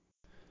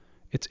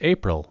It's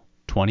April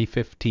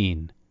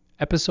 2015,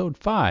 Episode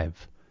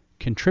 5,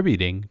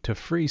 Contributing to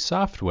Free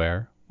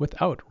Software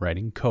Without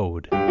Writing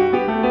Code.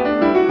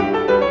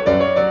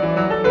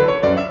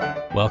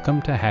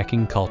 Welcome to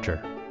Hacking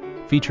Culture,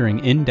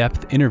 featuring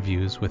in-depth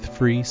interviews with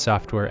free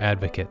software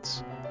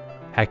advocates.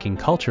 Hacking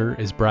Culture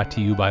is brought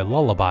to you by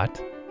Lullabot,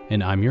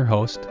 and I'm your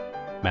host,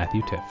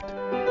 Matthew Tift.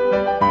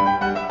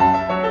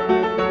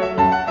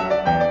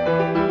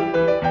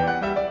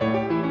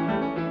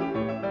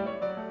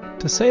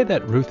 To say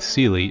that Ruth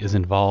Seeley is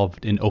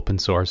involved in open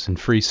source and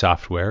free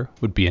software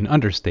would be an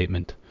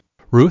understatement.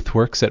 Ruth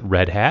works at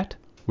Red Hat,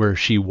 where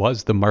she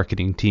was the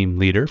marketing team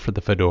leader for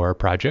the Fedora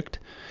project,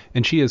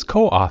 and she is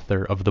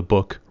co-author of the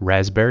book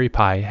Raspberry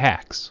Pi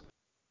Hacks.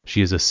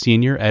 She is a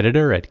senior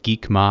editor at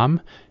Geek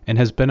Mom and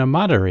has been a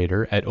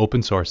moderator at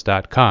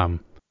opensource.com.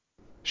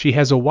 She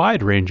has a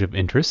wide range of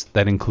interests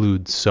that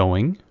include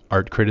sewing,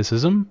 art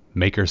criticism,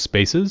 maker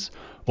spaces,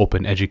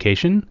 open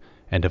education,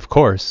 and of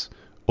course,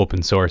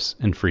 open source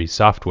and free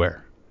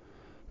software.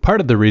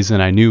 Part of the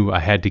reason I knew I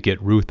had to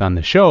get Ruth on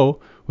the show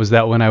was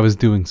that when I was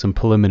doing some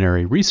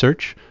preliminary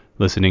research,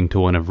 listening to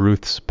one of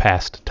Ruth's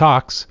past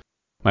talks,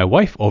 my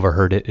wife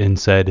overheard it and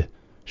said,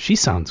 "She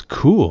sounds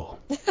cool."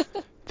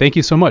 Thank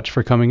you so much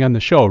for coming on the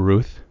show,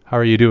 Ruth. How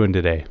are you doing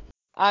today?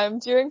 I'm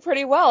doing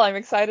pretty well. I'm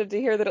excited to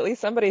hear that at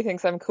least somebody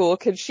thinks I'm cool.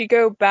 Could she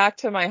go back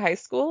to my high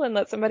school and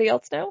let somebody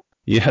else know?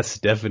 Yes,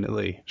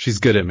 definitely. She's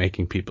good at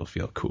making people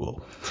feel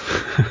cool.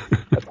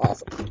 That's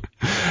awesome.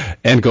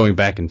 And going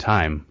back in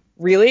time.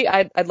 Really?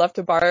 I'd love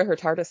to borrow her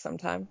TARDIS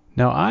sometime.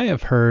 Now, I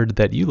have heard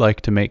that you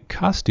like to make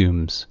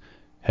costumes.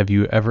 Have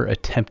you ever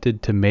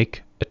attempted to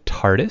make a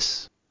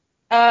TARDIS?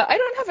 I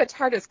don't have a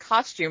TARDIS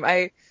costume.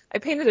 I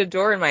painted a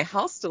door in my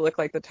house to look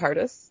like the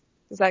TARDIS.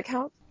 Does that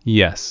count?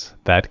 Yes,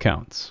 that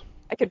counts.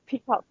 I could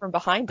peek out from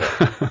behind it.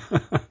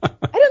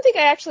 I don't think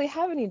I actually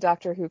have any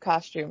Doctor Who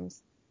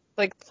costumes.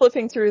 Like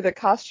flipping through the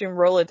costume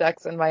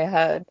Rolodex in my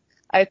head,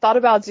 I thought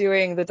about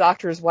doing the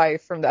Doctor's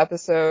wife from the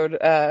episode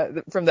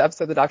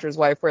The Doctor's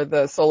Wife, where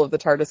the soul of the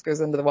TARDIS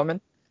goes into the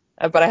woman,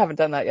 but I haven't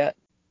done that yet.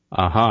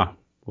 Uh-huh.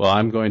 Well,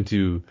 I'm going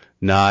to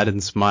nod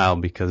and smile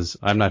because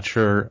I'm not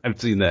sure I've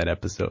seen that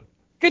episode.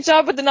 Good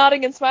job with the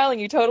nodding and smiling.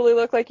 You totally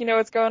look like you know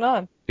what's going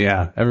on.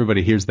 Yeah,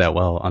 everybody hears that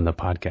well on the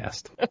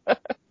podcast.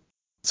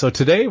 So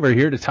today we're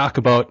here to talk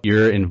about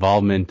your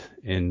involvement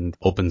in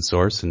open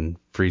source and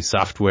free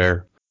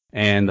software.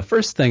 And the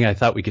first thing I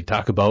thought we could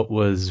talk about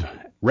was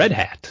Red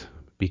Hat,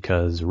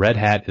 because Red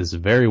Hat is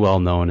very well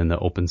known in the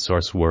open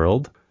source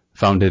world.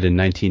 Founded in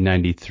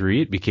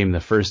 1993, it became the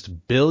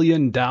first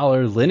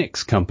billion-dollar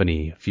Linux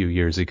company a few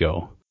years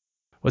ago.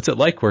 What's it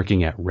like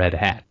working at Red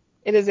Hat?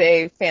 It is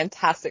a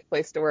fantastic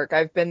place to work.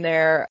 I've been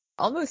there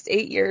almost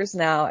 8 years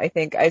now. I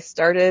think I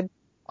started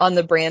on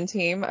the brand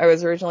team. I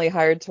was originally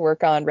hired to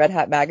work on Red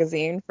Hat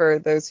Magazine, for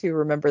those who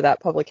remember that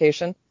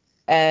publication.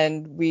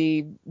 And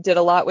we did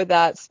a lot with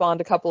that,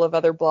 spawned a couple of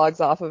other blogs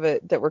off of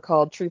it that were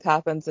called Truth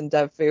Happens and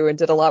DevFu, and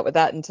did a lot with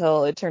that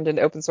until it turned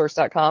into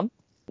opensource.com.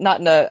 Not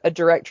in a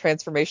direct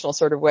transformational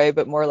sort of way,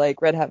 but more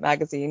like Red Hat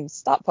Magazine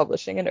stopped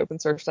publishing and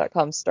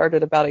opensource.com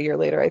started about a year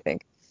later, I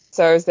think.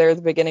 So I was there at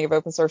the beginning of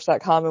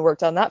opensource.com and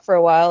worked on that for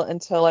a while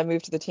until I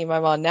moved to the team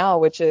I'm on now,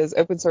 which is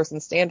Open Source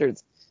and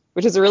Standards,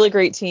 which is a really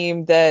great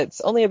team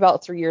that's only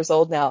about 3 years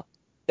old now,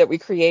 that we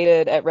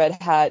created at Red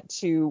Hat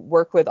to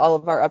work with all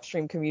of our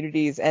upstream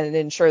communities and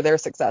ensure their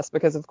success,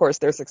 because of course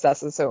their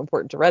success is so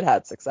important to Red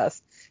Hat's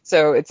success.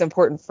 So it's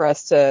important for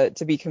us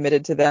to be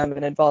committed to them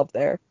and involved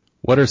there.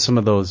 What are some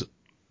of those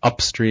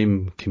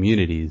upstream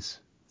communities?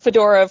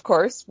 Fedora, of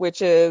course,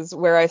 which is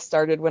where I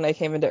started when I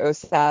came into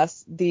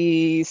OSAS.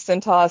 The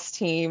CentOS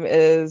team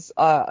is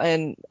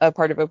a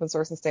part of Open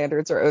Source and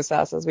Standards, or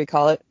OSAS as we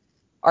call it.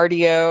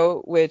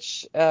 RDO,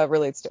 which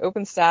relates to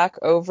OpenStack,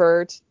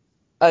 Overt,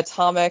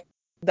 Atomic,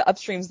 the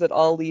upstreams that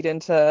all lead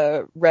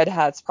into Red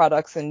Hat's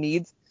products and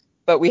needs.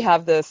 But we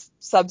have this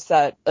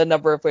subset, a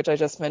number of which I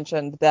just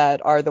mentioned,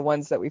 that are the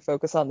ones that we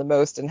focus on the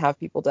most and have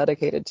people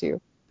dedicated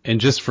to.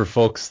 And just for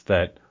folks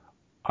that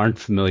aren't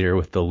familiar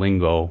with the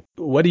lingo,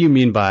 what do you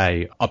mean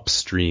by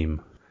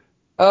upstream?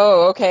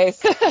 Oh, okay.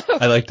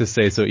 I like to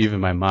say so even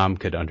my mom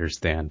could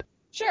understand.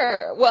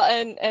 Sure. Well,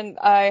 and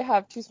I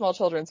have 2 small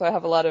children, so I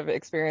have a lot of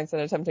experience in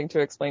attempting to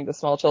explain to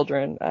small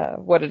children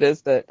what it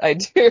is that I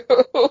do.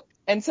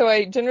 And so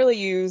I generally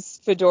use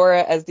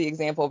Fedora as the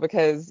example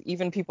because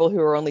even people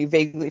who are only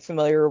vaguely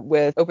familiar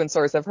with open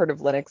source have heard of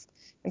Linux.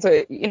 And so,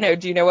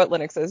 do you know what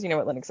Linux is? You know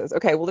what Linux is.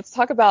 Okay, well, let's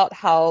talk about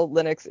how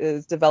Linux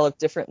is developed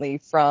differently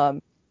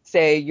from,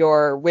 say,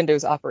 your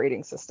Windows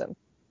operating system,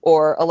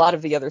 or a lot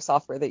of the other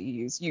software that you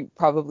use. You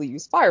probably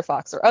use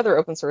Firefox or other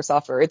open source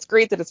software. It's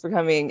great that it's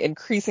becoming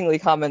increasingly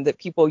common that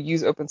people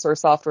use open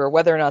source software,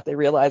 whether or not they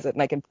realize it.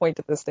 And I can point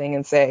at this thing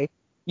and say,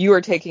 you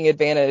are taking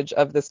advantage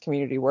of this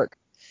community work.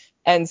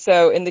 And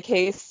so in the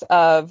case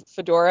of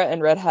Fedora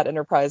and Red Hat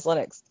Enterprise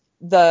Linux,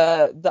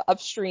 the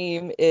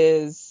upstream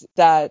is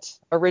that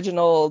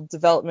original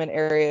development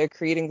area,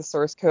 creating the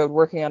source code,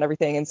 working on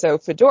everything. And so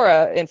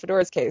in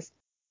Fedora's case,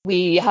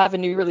 we have a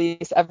new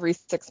release every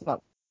 6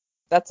 months.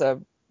 That's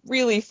a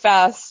really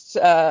fast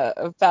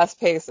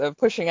pace of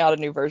pushing out a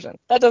new version.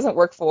 That doesn't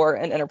work for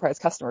an enterprise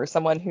customer,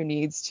 someone who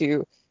needs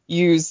to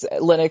use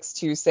Linux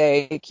to,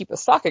 say, keep a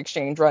stock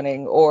exchange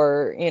running,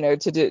 or,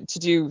 to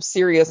do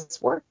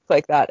serious work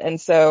like that. And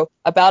so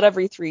about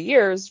every 3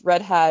 years,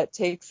 Red Hat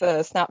takes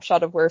a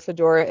snapshot of where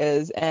Fedora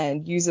is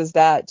and uses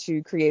that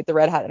to create the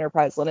Red Hat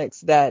Enterprise Linux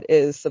that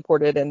is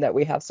supported and that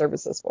we have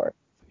services for.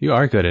 You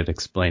are good at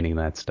explaining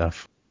that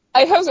stuff.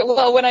 I hope so.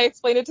 Well, when I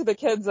explain it to the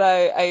kids,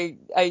 I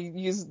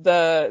use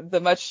the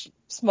much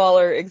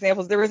smaller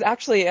examples. There was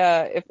actually,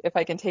 if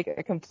I can take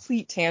a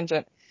complete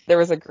tangent, there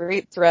was a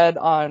great thread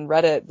on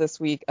Reddit this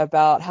week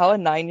about how a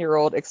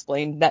 9-year-old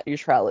explained net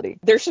neutrality.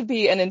 There should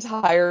be an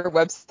entire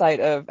website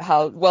of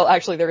how, well,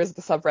 actually there is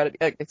the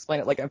subreddit, Explain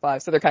It Like I'm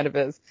 5, so there kind of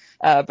is.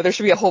 But there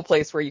should be a whole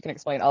place where you can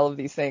explain all of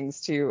these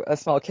things to a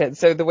small kid.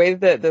 So the way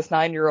that this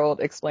 9-year-old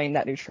explained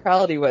net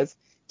neutrality was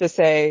to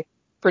say,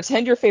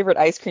 pretend your favorite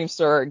ice cream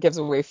store gives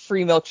away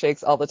free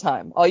milkshakes all the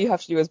time. All you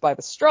have to do is buy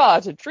the straw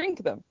to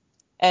drink them.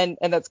 And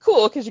that's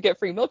cool because you get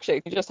free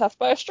milkshake. You just have to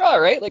buy a straw,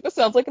 right? Like, this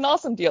sounds like an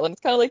awesome deal. And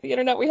it's kind of like the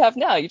internet we have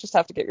now. You just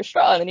have to get your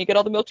straw and then you get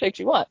all the milkshakes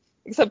you want.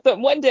 Except that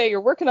one day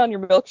you're working on your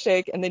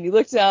milkshake and then you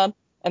look down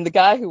and the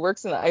guy who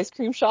works in the ice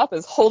cream shop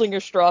is holding your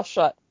straw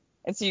shut.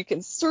 And so you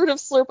can sort of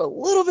slurp a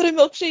little bit of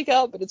milkshake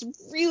out, but it's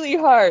really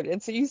hard.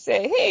 And so you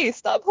say, hey,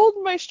 stop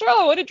holding my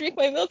straw. I want to drink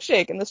my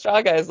milkshake. And the straw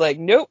guy is like,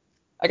 nope,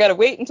 I got to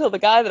wait until the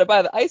guy that I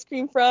buy the ice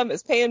cream from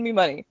is paying me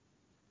money.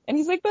 And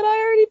he's like, but I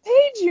already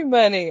paid you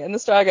money. And the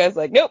straw guy's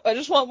like, nope, I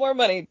just want more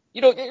money.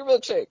 You don't get your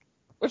milkshake.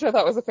 Which I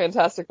thought was a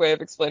fantastic way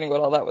of explaining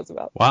what all that was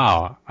about.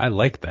 Wow, I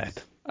like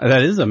that.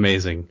 That is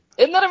amazing.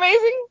 Isn't that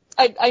amazing?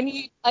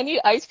 I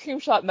need ice cream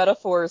shop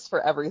metaphors for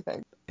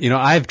everything.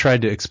 I've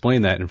tried to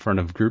explain that in front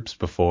of groups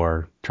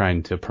before,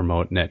 trying to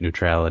promote net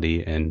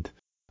neutrality, and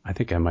I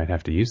think I might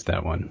have to use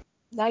that one.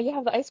 Now you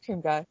have the ice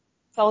cream guy.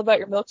 It's all about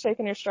your milkshake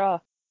and your straw.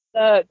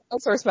 The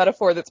outsource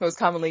metaphor that's most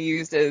commonly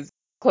used is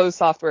closed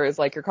software is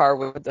like your car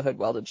with the hood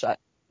welded shut,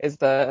 is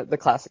the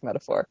classic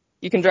metaphor.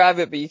 You can drive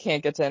it, but you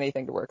can't get to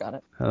anything to work on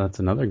it. Oh, that's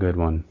another good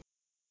one.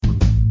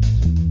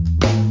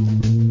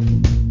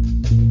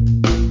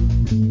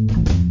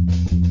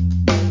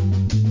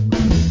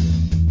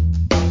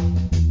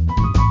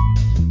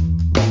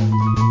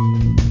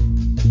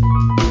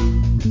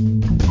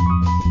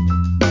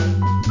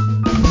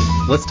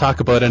 Let's talk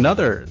about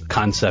another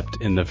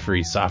concept in the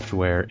free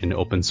software and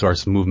open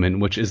source movement,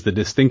 which is the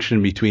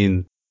distinction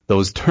between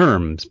those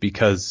terms,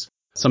 because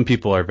some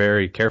people are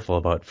very careful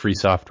about free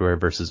software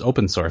versus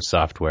open source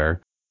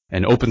software.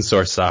 And open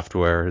source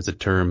software is a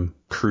term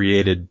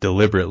created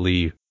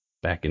deliberately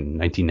back in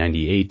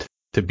 1998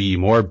 to be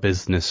more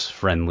business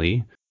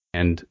friendly.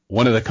 And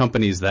one of the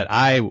companies that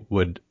I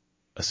would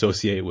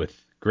associate with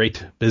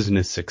great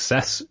business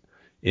success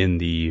in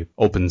the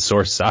open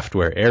source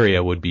software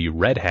area would be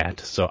Red Hat.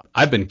 So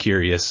I've been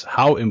curious,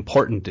 how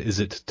important is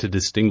it to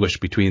distinguish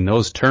between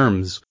those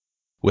terms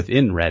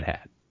within Red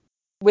Hat?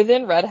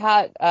 Within Red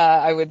Hat,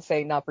 I would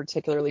say not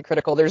particularly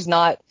critical. There's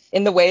not,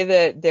 in the way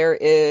that there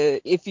is,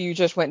 if you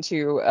just went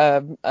to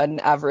an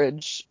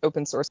average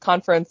open source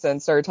conference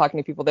and started talking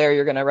to people there,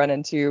 you're going to run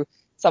into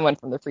someone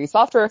from the Free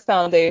Software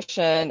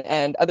Foundation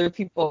and other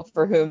people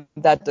for whom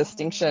that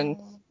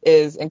distinction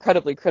is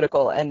incredibly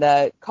critical, and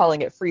that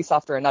calling it free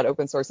software and not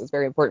open source is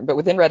very important. But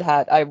within Red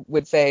Hat, I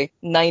would say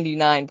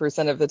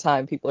 99% of the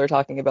time people are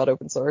talking about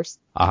open source.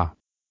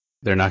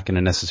 They're not going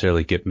to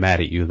necessarily get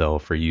mad at you, though,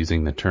 for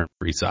using the term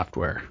free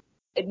software.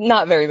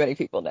 Not very many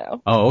people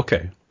know. Oh,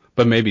 okay.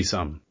 But maybe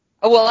some.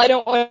 Well, I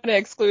don't want to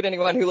exclude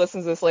anyone who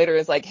listens to this later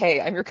is like, hey,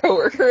 I'm your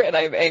coworker and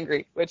I'm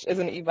angry, which is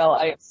an email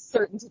I am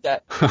certain to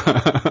get.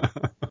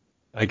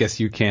 I guess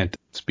you can't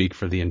speak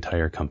for the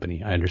entire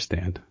company. I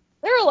understand.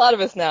 There are a lot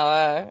of us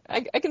now.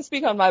 I can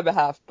speak on my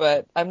behalf,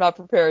 but I'm not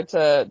prepared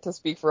to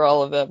speak for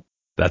all of them.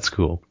 That's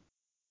cool.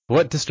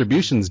 What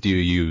distributions do you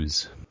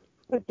use?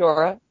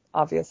 Fedora,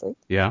 obviously.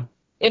 Yeah.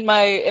 In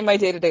my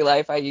day-to-day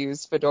life, I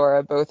use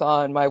Fedora both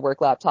on my work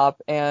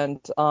laptop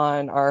and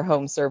on our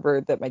home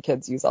server that my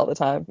kids use all the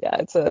time. Yeah,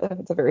 it's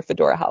a very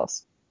Fedora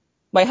house.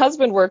 My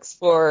husband works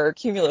for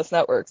Cumulus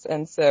Networks,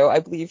 and so I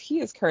believe he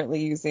is currently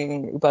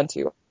using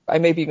Ubuntu. I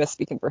may be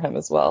misspeaking for him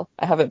as well.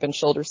 I haven't been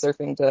shoulder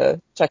surfing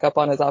to check up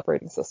on his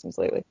operating systems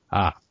lately.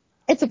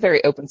 It's a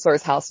very open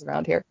source house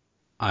around here.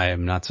 I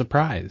am not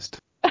surprised.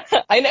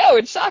 I know,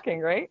 it's shocking,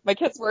 right? My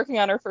kid's working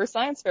on her first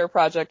science fair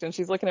project, and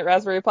she's looking at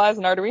Raspberry Pis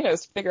and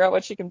Arduinos to figure out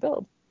what she can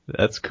build.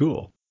 That's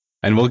cool.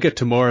 And we'll get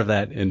to more of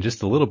that in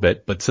just a little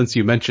bit, but since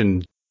you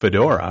mentioned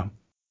Fedora,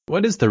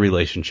 what is the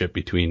relationship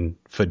between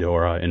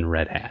Fedora and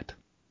Red Hat?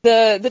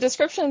 The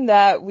description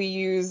that we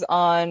use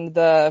on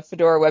the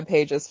Fedora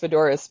webpage is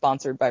Fedora is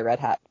sponsored by Red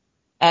Hat.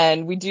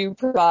 And we do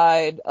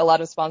provide a lot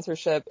of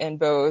sponsorship in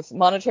both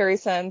monetary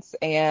sense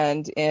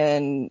and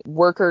in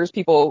workers,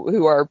 people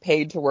who are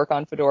paid to work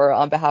on Fedora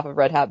on behalf of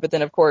Red Hat. But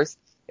then, of course,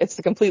 it's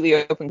a completely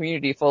open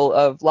community full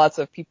of lots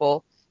of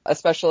people,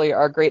 especially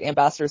our great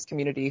ambassadors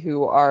community,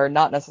 who are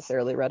not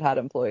necessarily Red Hat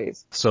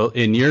employees. So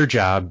in your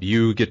job,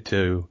 you get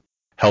to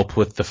help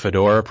with the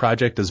Fedora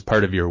project as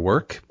part of your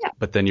work, Yeah.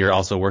 but then you're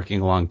also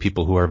working along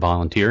people who are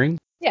volunteering.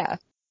 Yeah.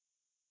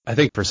 I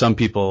think for some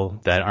people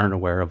that aren't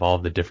aware of all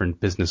the different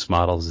business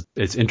models,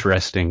 it's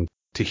interesting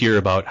to hear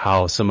about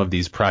how some of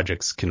these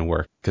projects can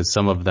work, because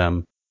some of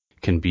them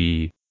can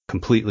be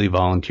completely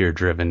volunteer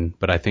driven.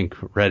 But I think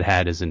Red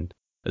Hat is an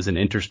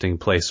interesting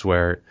place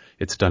where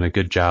it's done a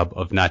good job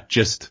of not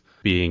just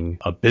being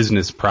a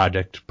business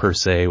project per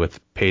se with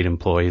paid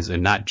employees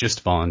and not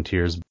just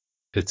volunteers.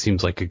 It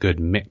seems like a good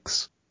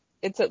mix.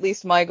 It's at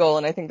least my goal,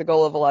 and I think the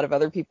goal of a lot of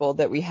other people,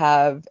 that we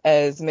have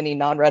as many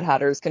non-Red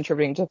Hatters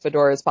contributing to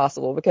Fedora as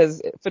possible,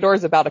 because Fedora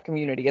is about a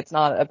community. It's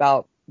not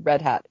about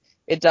Red Hat.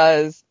 It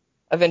does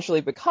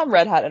eventually become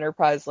Red Hat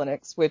Enterprise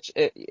Linux, which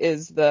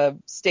is the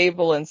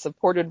stable and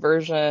supported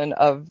version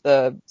of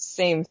the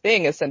same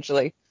thing,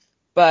 essentially.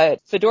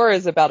 But Fedora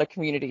is about a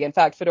community. In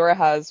fact, Fedora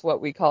has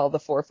what we call the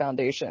 4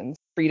 foundations: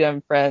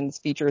 freedom, friends,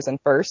 features, and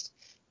first.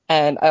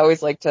 And I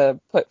always like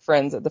to put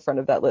friends at the front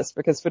of that list,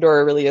 because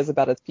Fedora really is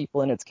about its people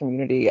and its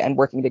community and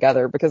working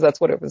together, because that's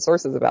what open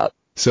source is about.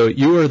 So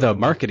you were the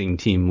marketing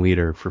team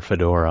leader for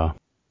Fedora.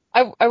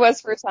 I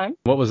was for a time.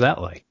 What was that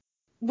like?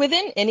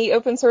 Within any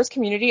open source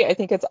community, I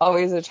think it's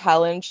always a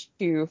challenge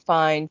to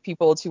find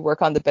people to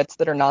work on the bits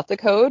that are not the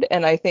code.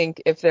 And I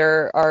think if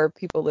there are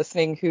people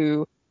listening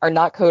who are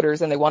not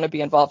coders and they want to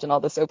be involved in all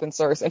this open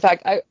source. In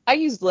fact, I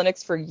used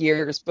Linux for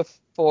years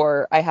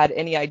before I had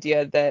any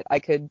idea that I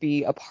could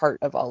be a part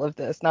of all of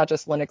this, not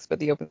just Linux, but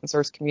the open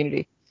source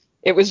community.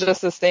 It was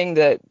just this thing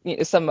that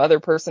some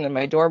other person in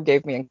my dorm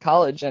gave me in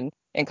college, and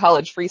in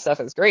college free stuff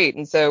is great.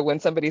 And so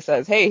when somebody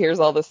says, hey, here's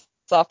all this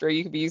software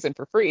you could be using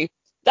for free,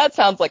 that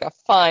sounds like a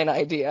fine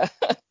idea.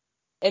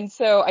 And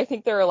so I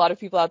think there are a lot of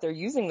people out there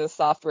using this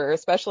software,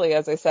 especially,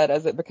 as I said,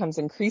 as it becomes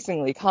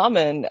increasingly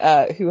common,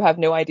 who have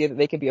no idea that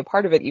they can be a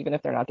part of it, even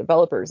if they're not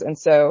developers. And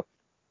so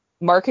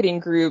marketing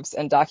groups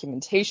and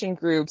documentation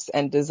groups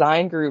and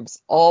design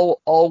groups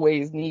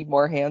always need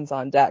more hands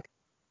on deck.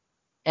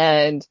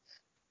 And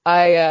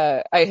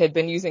I had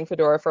been using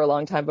Fedora for a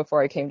long time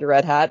before I came to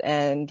Red Hat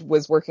and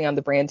was working on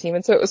the brand team.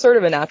 And so it was sort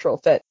of a natural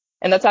fit.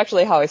 And that's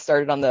actually how I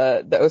started on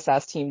the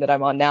OSAS team that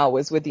I'm on now,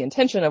 was with the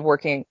intention of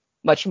working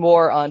much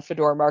more on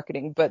Fedora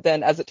marketing. But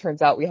then, as it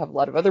turns out, we have a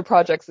lot of other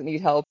projects that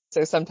need help.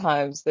 So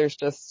sometimes there's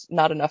just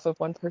not enough of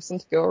one person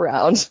to go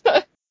around.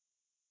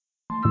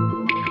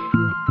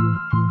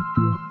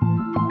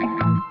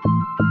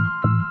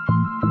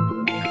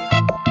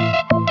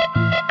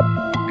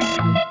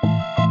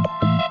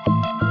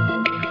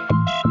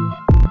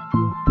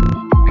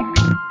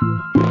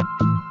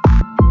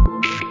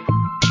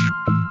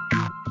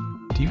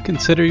 Do you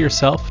consider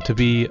yourself to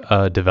be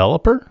a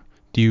developer?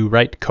 Do you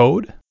write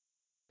code?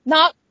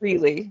 Not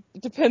really.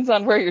 It depends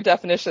on where your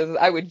definition is.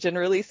 I would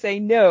generally say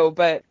no,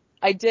 but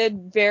I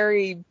did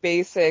very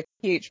basic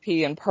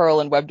PHP and Perl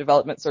and web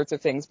development sorts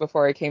of things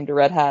before I came to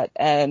Red Hat.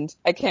 And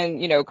I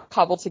can,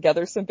 cobble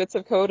together some bits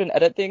of code and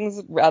edit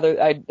things. Rather,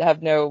 I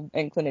have no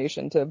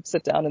inclination to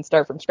sit down and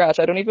start from scratch.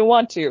 I don't even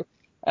want to,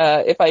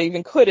 if I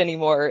even could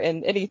anymore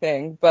in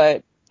anything.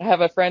 But I have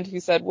a friend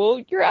who said,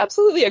 well, you're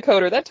absolutely a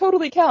coder. That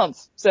totally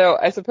counts. So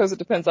I suppose it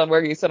depends on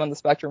where you sit on the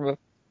spectrum of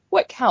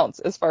what counts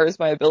as far as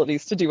my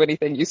abilities to do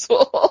anything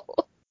useful.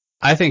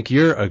 I think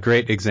you're a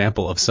great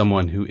example of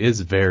someone who is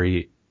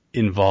very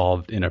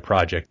involved in a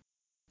project,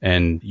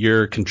 and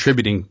you're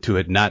contributing to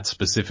it not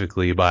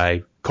specifically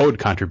by code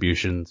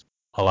contributions.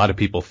 A lot of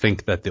people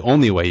think that the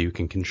only way you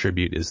can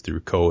contribute is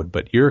through code,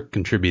 but you're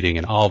contributing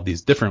in all of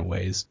these different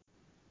ways.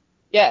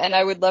 Yeah, and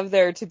I would love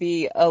there to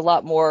be a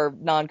lot more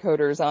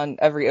non-coders on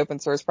every open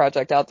source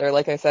project out there.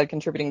 Like I said,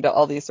 contributing to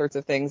all these sorts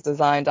of things: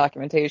 design,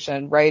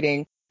 documentation,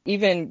 writing,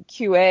 even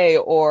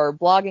QA, or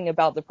blogging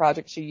about the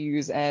projects you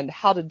use and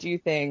how to do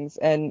things.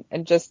 And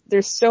just,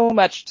 there's so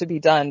much to be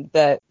done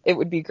that it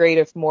would be great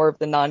if more of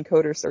the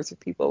non-coder sorts of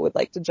people would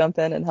like to jump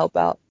in and help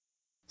out.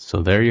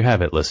 So there you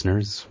have it,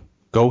 listeners.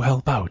 Go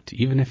help out,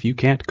 even if you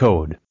can't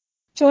code.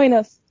 Join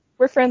us.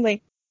 We're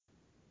friendly.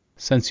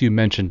 Since you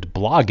mentioned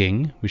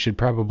blogging, we should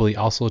probably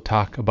also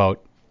talk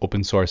about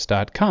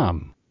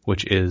opensource.com,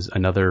 which is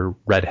another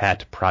Red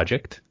Hat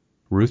project.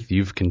 Ruth,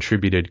 you've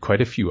contributed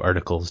quite a few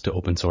articles to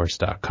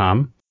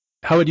opensource.com.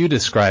 How would you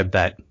describe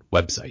that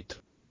website?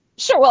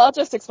 Sure. Well, I'll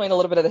just explain a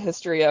little bit of the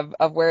history of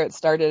where it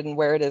started and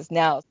where it is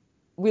now.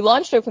 We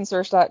launched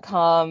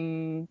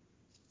opensource.com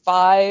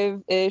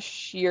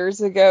 5-ish years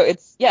ago.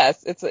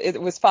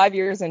 It was 5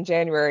 years in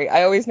January.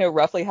 I always know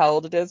roughly how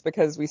old it is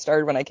because we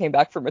started when I came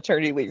back from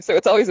maternity leave. So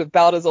it's always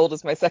about as old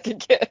as my second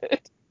kid.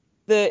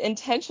 The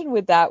intention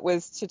with that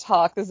was to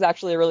talk, this is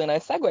actually a really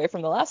nice segue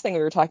from the last thing we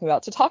were talking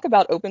about, to talk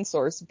about open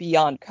source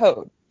beyond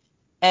code.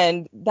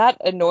 And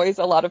that annoys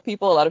a lot of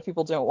people. A lot of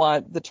people don't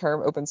want the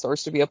term open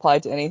source to be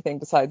applied to anything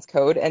besides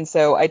code. And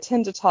so I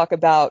tend to talk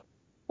about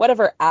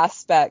whatever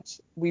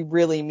aspect we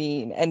really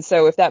mean. And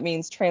so if that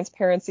means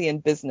transparency in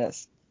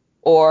business,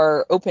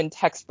 or open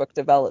textbook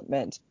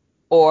development,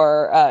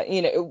 or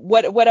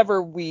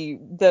whatever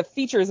the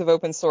features of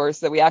open source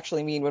that we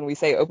actually mean when we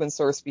say open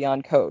source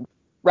beyond code,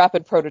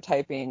 rapid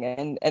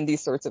prototyping and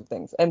these sorts of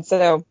things. And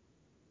so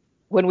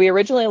When we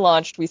originally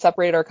launched, we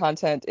separated our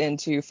content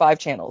into 5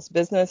 channels: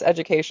 business,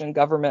 education,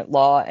 government,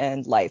 law,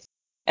 and life.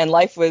 And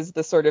life was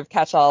the sort of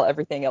catch-all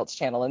everything else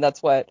channel, and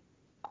that's what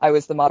I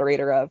was the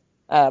moderator of,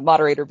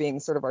 moderator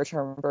being sort of our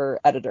term for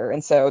editor.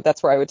 And so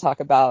that's where I would talk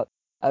about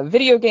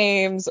video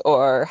games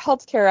or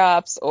healthcare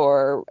apps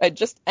or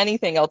just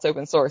anything else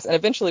open source. And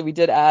eventually we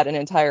did add an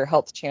entire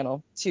health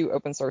channel to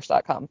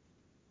opensource.com.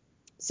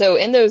 So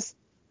in those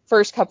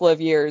first couple of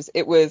years,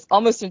 it was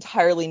almost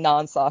entirely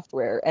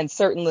non-software and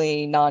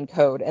certainly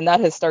non-code. And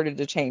that has started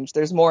to change.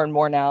 There's more and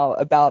more now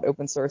about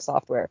open source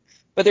software.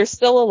 But there's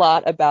still a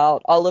lot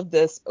about all of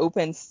this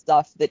open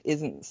stuff that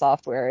isn't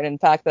software. And in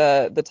fact,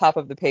 the top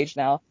of the page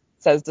now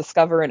says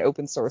discover an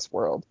open source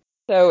world.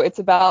 So it's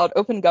about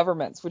open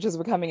governments, which is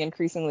becoming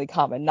increasingly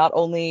common, not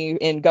only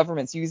in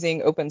governments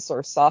using open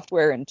source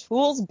software and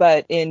tools,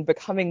 but in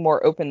becoming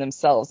more open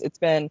themselves. It's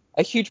been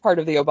a huge part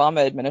of the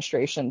Obama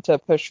administration to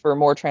push for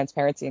more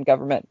transparency in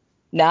government.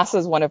 NASA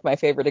is one of my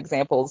favorite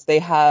examples. They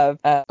have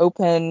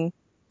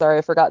sorry,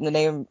 I've forgotten the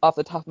name off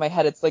the top of my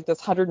head. It's like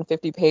this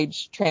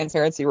 150-page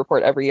transparency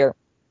report every year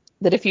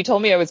that if you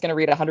told me I was going to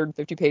read a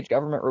 150-page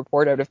government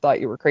report, I would have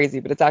thought you were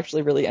crazy, but it's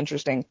actually really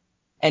interesting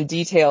and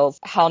details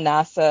how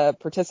NASA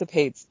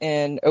participates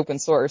in open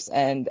source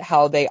and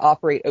how they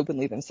operate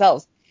openly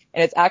themselves.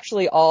 And it's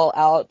actually all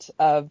out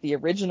of the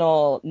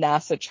original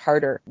NASA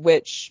charter,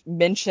 which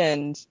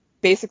mentioned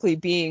basically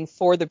being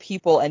for the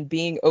people and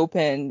being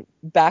open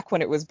back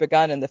when it was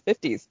begun in the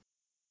 50s.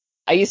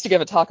 I used to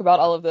give a talk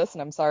about all of this,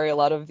 and I'm sorry, a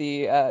lot of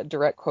the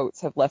direct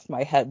quotes have left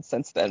my head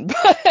since then.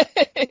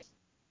 But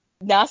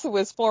NASA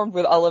was formed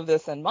with all of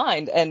this in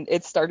mind, and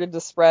it started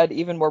to spread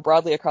even more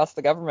broadly across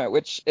the government,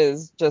 which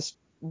is just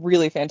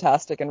really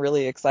fantastic and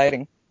really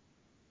exciting.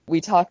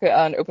 We talk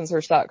on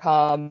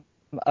opensource.com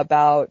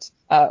about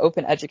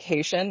open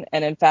education,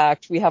 and in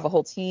fact, we have a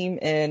whole team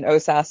in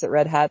OSAS at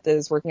Red Hat that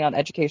is working on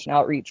education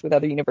outreach with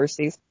other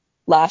universities.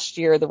 Last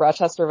year, the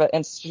Rochester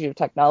Institute of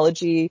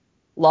Technology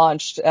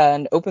launched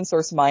an open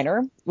source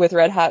minor with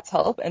Red Hat's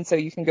help, and so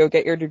you can go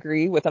get your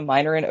degree with a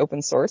minor in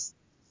open source.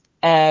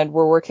 And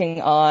we're working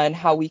on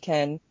how we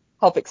can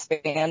help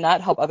expand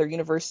that, help other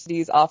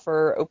universities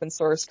offer open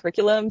source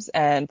curriculums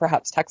and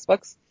perhaps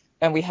textbooks.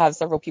 And we have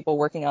several people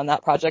working on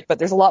that project, but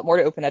there's a lot more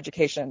to open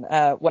education.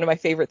 One of my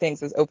favorite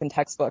things is open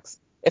textbooks,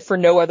 if for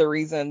no other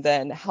reason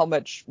than how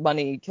much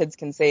money kids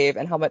can save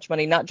and how much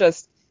money, not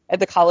just at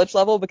the college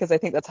level, because I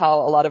think that's how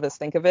a lot of us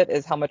think of it,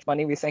 is how much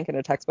money we sink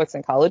into textbooks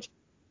in college.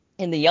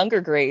 In the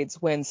younger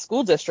grades, when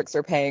school districts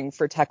are paying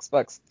for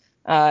textbooks,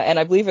 and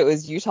I believe it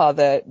was Utah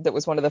that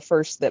was one of the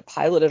first that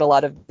piloted a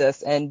lot of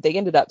this, and they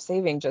ended up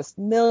saving just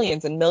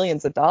millions and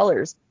millions of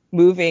dollars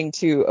moving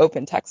to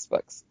open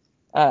textbooks.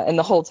 And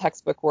the whole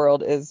textbook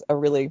world is a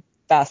really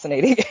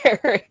fascinating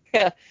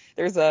area.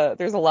 There's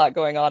a lot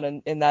going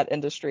on in that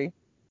industry.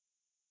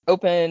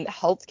 Open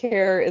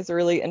healthcare is a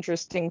really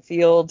interesting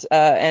field,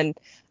 and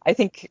I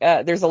think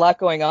there's a lot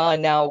going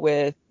on now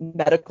with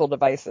medical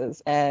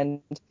devices.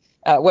 And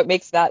what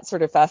makes that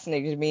sort of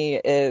fascinating to me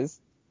is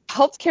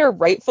healthcare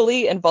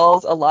rightfully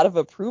involves a lot of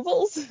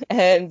approvals.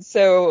 And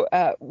so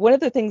one of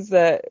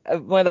the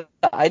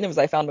items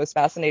I found most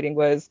fascinating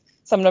was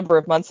some number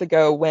of months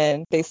ago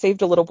when they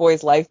saved a little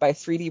boy's life by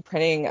 3D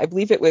printing. I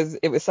believe it was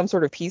some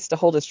sort of piece to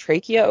hold his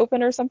trachea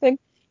open or something.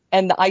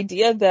 And the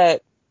idea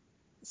that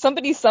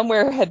somebody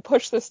somewhere had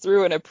pushed this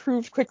through and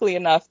approved quickly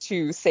enough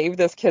to save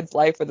this kid's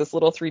life with this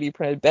little 3D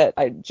printed bit,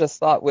 I just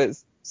thought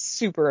was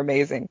super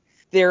amazing.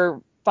 They're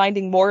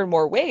finding more and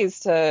more ways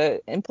to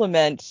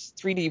implement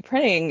 3D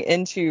printing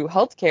into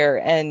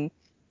healthcare, and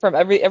from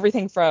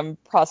everything from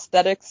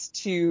prosthetics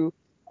to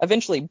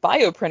eventually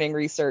bioprinting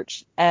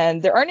research.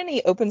 And there aren't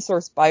any open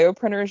source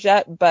bioprinters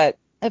yet, but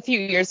a few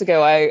years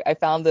ago, I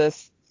found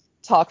this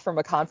talk from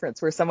a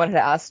conference where someone had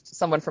asked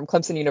someone from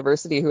Clemson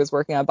University who was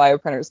working on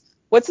bioprinters,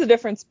 what's the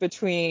difference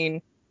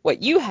between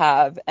what you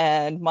have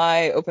and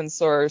my open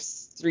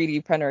source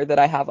 3D printer that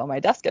I have on my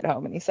desk at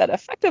home? And he said,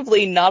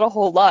 effectively, not a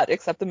whole lot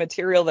except the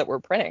material that we're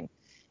printing.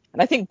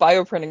 And I think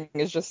bioprinting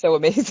is just so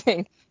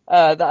amazing.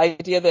 The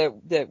idea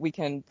that we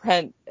can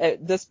print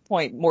at this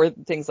point more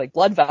things like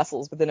blood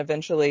vessels, but then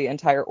eventually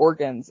entire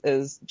organs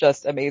is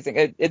just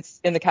amazing. It's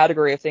in the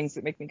category of things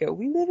that make me go,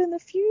 we live in the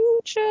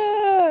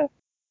future,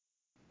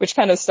 which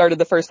kind of started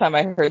the first time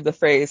I heard the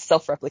phrase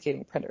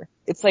self-replicating printer.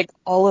 It's like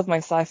all of my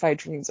sci-fi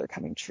dreams are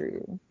coming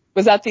true.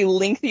 Was that the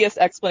lengthiest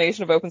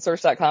explanation of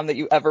opensource.com that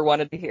you ever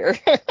wanted to hear?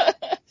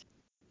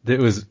 It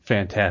was a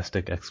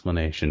fantastic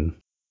explanation.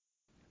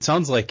 It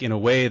sounds like in a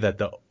way that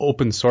the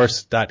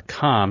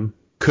opensource.com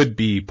could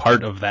be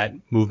part of that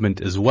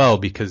movement as well,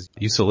 because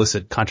you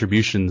solicit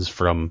contributions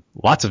from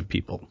lots of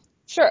people.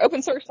 Sure.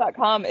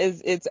 Opensource.com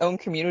is its own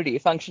community,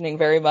 functioning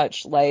very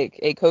much like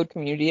a code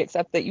community,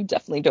 except that you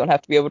definitely don't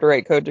have to be able to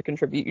write code to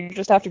contribute. You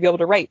just have to be able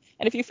to write.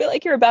 And if you feel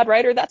like you're a bad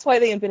writer, that's why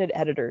they invented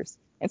editors.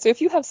 And so if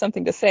you have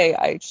something to say,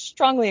 I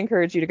strongly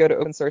encourage you to go to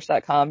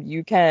opensource.com.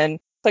 You can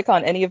click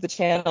on any of the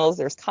channels.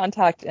 There's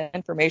contact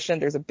information.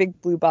 There's a big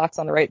blue box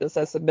on the right that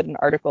says submit an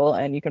article,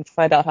 and you can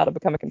find out how to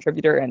become a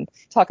contributor and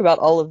talk about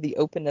all of the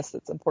openness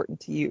that's important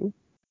to you.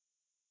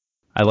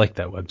 I like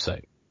that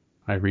website.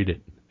 I read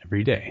it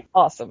every day.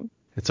 Awesome.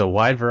 It's a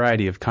wide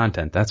variety of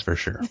content, that's for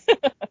sure.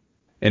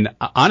 And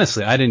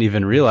honestly, I didn't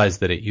even realize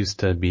that it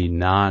used to be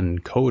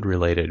non-code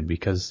related,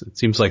 because it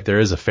seems like there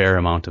is a fair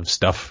amount of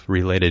stuff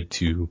related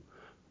to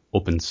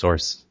open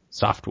source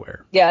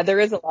software. Yeah, there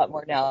is a lot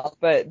more now,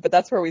 but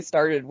that's where we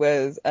started,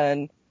 was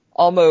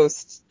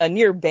almost a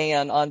near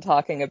ban on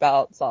talking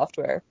about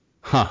software.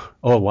 Huh.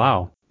 Oh,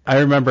 wow. I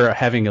remember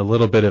having a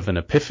little bit of an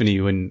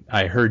epiphany when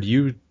I heard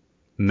you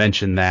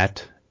mention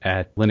that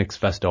at Linux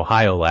Fest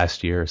Ohio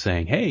last year,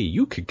 saying, hey,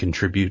 you could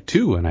contribute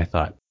too. And I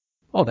thought,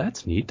 oh,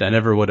 that's neat. I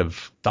never would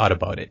have thought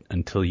about it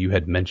until you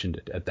had mentioned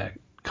it at that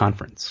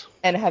conference.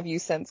 And have you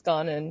since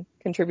gone and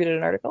contributed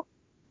an article?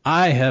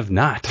 I have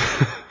not.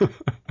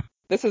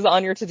 This is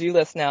on your to-do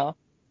list now.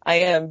 I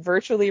am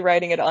virtually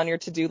writing it on your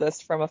to-do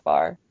list from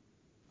afar.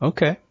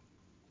 Okay.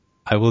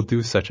 I will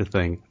do such a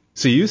thing.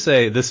 So you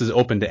say this is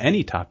open to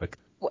any topic.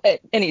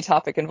 Any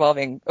topic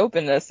involving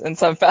openness in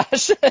some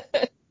fashion.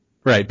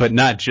 Right, but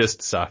not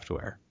just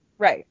software.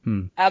 Right.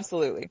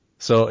 Absolutely.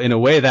 So in a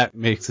way that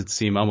makes it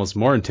seem almost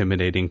more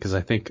intimidating, because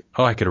I think,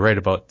 oh, I could write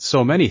about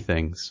so many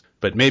things,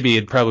 but maybe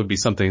it'd probably be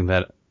something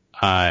that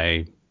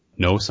I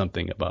know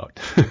something about.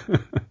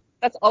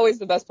 That's always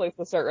the best place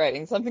to start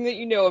writing. Something that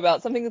you know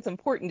about, something that's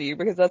important to you,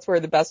 because that's where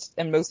the best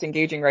and most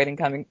engaging writing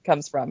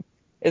comes from,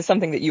 is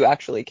something that you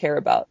actually care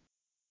about.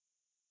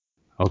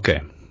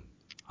 Okay.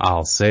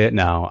 I'll say it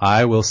now.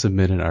 I will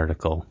submit an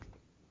article.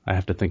 I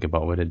have to think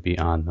about what it'd be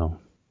on, though.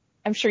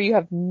 I'm sure you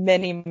have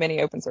many,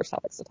 many open source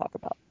topics to talk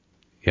about.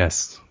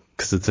 Yes,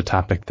 because it's a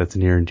topic that's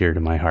near and dear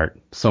to my heart.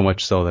 So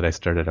much so that I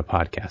started a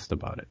podcast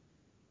about it.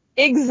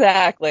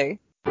 Exactly.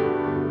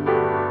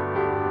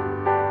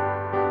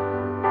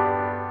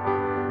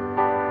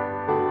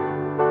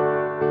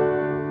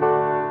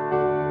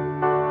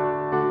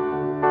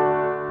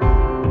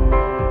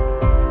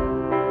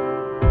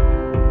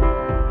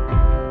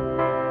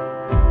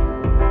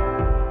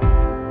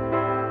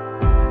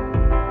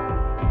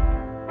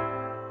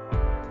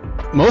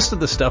 Most of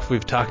the stuff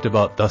we've talked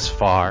about thus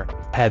far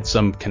had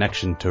some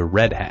connection to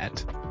Red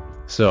Hat.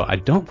 So I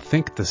don't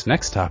think this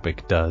next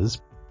topic does.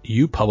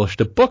 You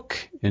published a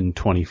book in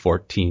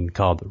 2014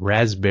 called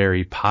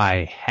Raspberry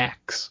Pi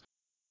Hacks.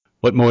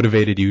 What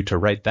motivated you to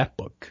write that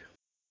book?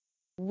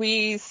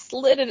 We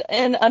slid it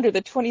in under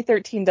the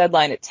 2013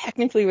 deadline. It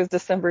technically was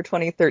December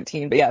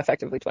 2013, but yeah,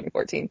 effectively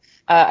 2014.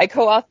 I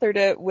co-authored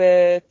it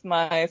with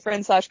my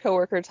friend /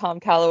 coworker, Tom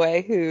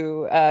Calloway,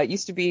 who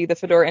used to be the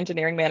Fedora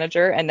engineering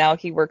manager, and now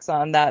he works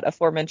on that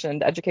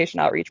aforementioned education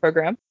outreach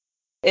program.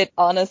 It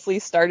honestly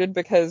started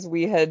because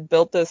we had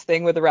built this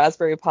thing with a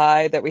Raspberry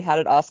Pi that we had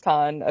at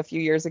OSCON a few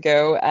years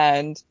ago,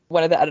 and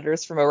one of the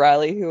editors from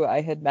O'Reilly, who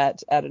I had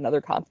met at another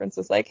conference,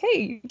 was like,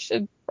 hey, you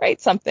should write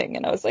something.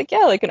 And I was like, yeah,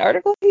 like an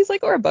article? He's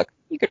like, or a book.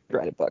 You could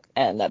write a book.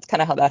 And that's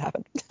kind of how that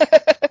happened.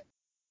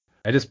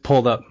 I just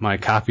pulled up my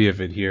copy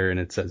of it here, and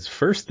it says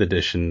first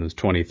edition was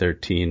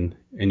 2013,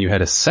 and you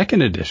had a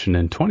second edition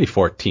in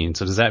 2014.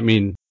 So does that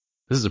mean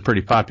this is a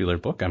pretty popular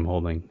book I'm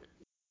holding?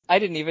 I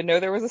didn't even know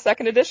there was a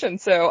second edition,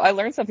 so I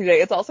learned something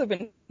today. It's also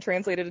been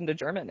translated into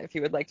German, if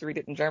you would like to read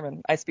it in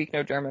German. I speak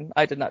no German.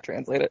 I did not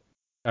translate it.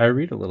 I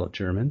read a little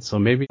German, so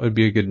maybe it would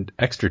be a good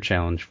extra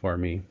challenge for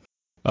me.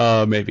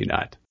 Maybe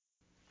not.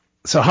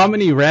 So how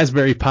many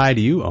Raspberry Pi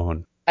do you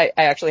own? I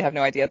actually have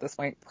no idea at this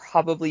point.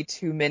 Probably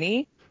too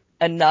many.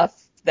 Enough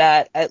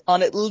that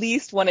on at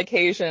least one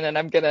occasion, and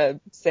I'm going to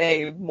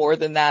say more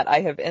than that,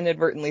 I have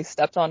inadvertently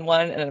stepped on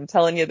one, and I'm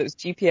telling you, those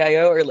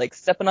GPIO are like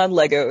stepping on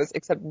Legos,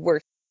 except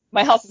worse.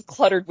 My house is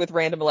cluttered with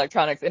random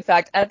electronics. In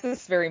fact, at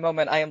this very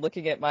moment, I am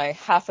looking at my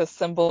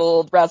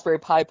half-assembled Raspberry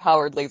Pi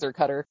powered laser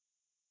cutter.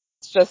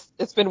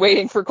 It's been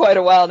waiting for quite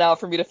a while now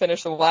for me to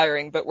finish the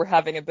wiring, but we're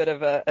having a bit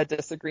of a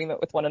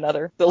disagreement with one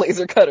another, the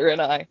laser cutter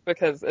and I,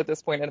 because at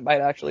this point it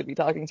might actually be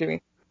talking to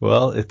me.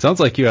 Well, it sounds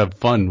like you have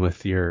fun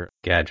with your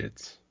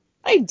gadgets.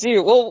 I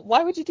do. Well,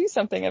 why would you do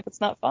something if it's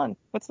not fun?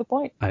 What's the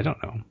point? I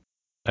don't know.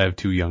 I have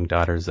 2 young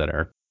daughters that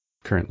are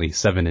currently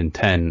 7 and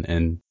 10,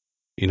 and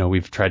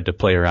we've tried to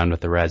play around with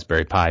the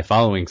Raspberry Pi,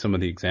 following some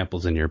of the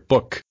examples in your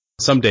book.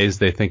 Some days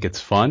they think it's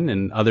fun,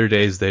 and other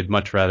days they'd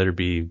much rather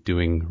be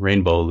doing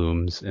rainbow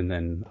looms, and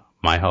then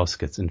my house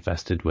gets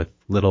infested with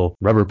little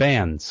rubber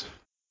bands.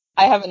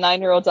 I have a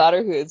 9-year-old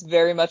daughter who is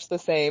very much the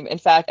same. In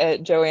fact,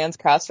 at Joann's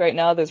Crafts right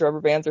now, those rubber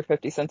bands are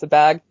 50 cents a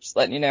bag, just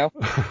letting you know.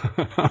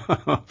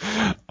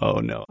 Oh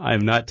no,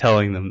 I'm not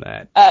telling them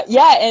that.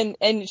 Yeah,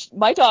 and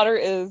my daughter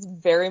is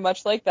very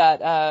much like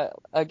that.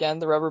 Again,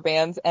 the rubber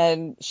bands,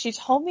 and she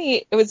told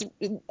me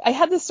I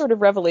had this sort of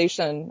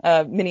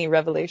mini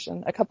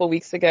revelation a couple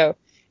weeks ago.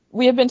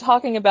 We had been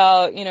talking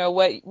about,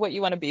 what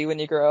you want to be when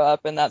you grow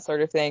up and that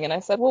sort of thing. And I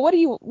said, well, what do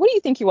you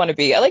think you want to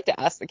be? I like to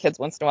ask the kids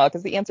once in a while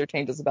because the answer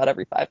changes about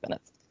every 5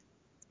 minutes.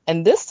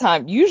 And this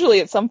time, usually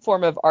it's some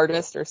form of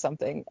artist or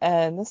something.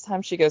 And this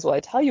time she goes, well, I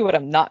tell you what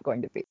I'm not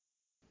going to be.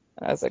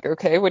 And I was like,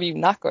 okay, what are you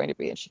not going to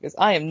be? And she goes,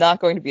 I am not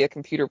going to be a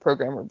computer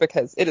programmer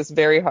because it is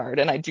very hard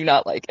and I do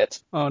not like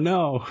it. Oh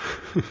no.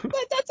 But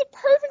that's a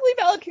perfectly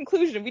valid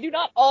conclusion. We do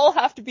not all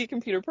have to be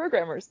computer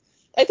programmers.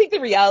 I think the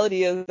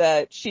reality is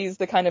that she's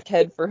the kind of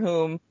kid for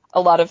whom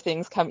a lot of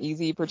things come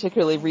easy,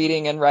 particularly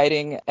reading and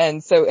writing.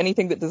 And so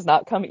anything that does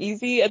not come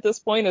easy at this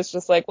point is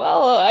just like,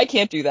 well, I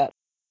can't do that.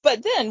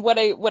 But then what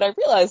I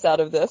realized out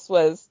of this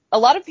was a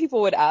lot of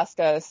people would ask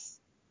us,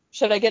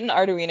 should I get an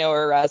Arduino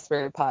or a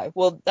Raspberry Pi?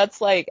 Well, that's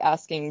like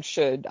asking,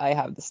 should I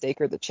have the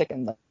steak or the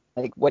chicken?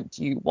 Like, what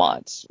do you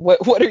want?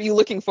 What are you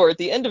looking for at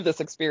the end of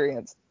this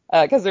experience?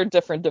 Because they're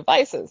different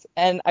devices.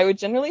 And I would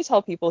generally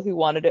tell people who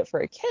wanted it for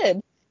a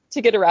kid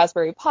to get a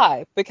Raspberry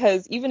Pi,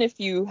 because even if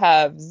you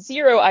have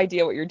zero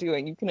idea what you're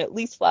doing, you can at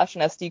least flash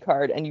an SD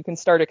card and you can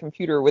start a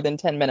computer within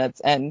 10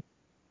 minutes and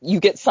you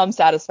get some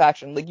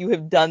satisfaction. Like, you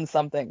have done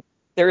something.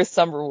 There is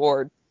some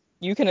reward.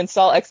 You can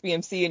install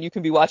XBMC and you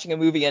can be watching a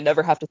movie and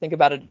never have to think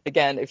about it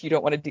again if you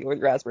don't want to deal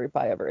with Raspberry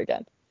Pi ever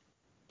again.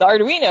 The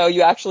Arduino,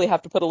 you actually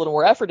have to put a little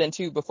more effort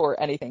into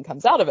before anything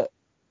comes out of it.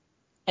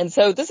 And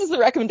so this is the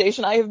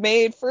recommendation I have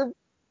made for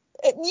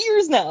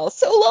years now,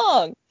 so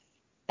long.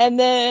 And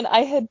then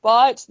I had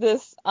bought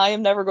this I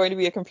am never going to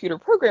be a computer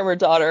programmer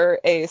daughter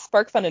a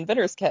SparkFun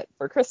Inventors Kit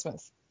for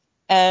Christmas.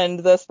 And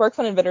the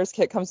SparkFun Inventors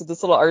Kit comes with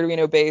this little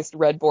Arduino-based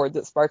red board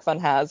that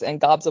SparkFun has,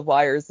 and gobs of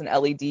wires and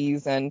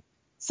LEDs and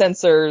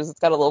sensors. It's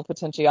got a little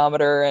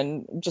potentiometer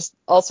and just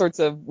all sorts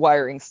of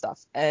wiring stuff.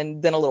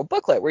 And then a little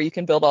booklet where you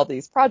can build all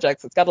these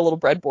projects. It's got a little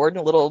breadboard and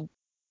a little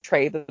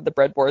tray that the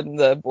breadboard and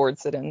the board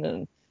sit in.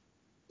 And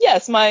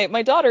yes,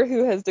 my daughter,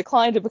 who has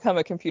declined to become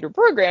a computer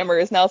programmer,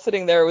 is now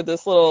sitting there with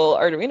this little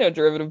Arduino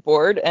derivative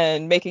board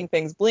and making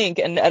things blink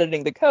and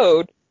editing the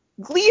code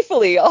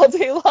gleefully all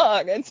day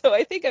long. And so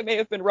I think I may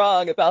have been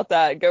wrong about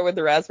that and go with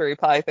the Raspberry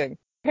Pi thing.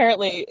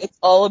 Apparently, it's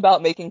all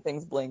about making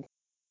things blink.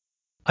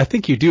 I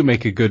think you do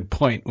make a good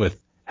point with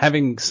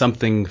having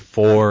something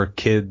for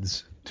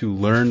kids to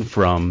learn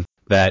from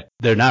that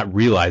they're not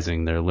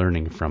realizing they're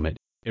learning from it.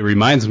 It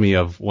reminds me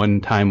of one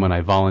time when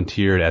I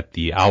volunteered at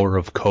the Hour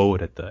of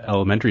Code at the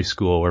elementary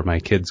school where my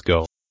kids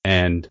go,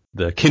 and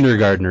the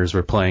kindergartners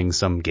were playing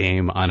some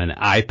game on an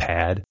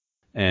iPad,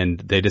 and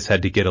they just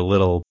had to get a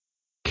little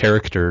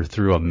character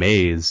through a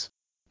maze.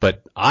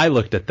 But I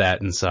looked at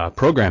that and saw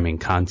programming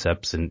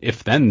concepts and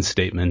if-then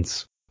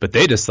statements, but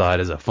they just saw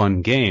it as a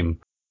fun game.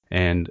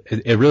 And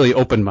it really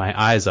opened my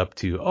eyes up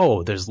to,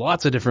 oh, there's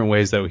lots of different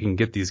ways that we can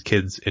get these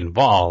kids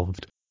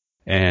involved.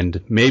 And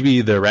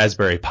maybe the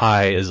Raspberry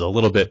Pi is a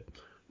little bit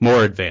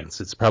more advanced.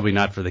 It's probably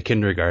not for the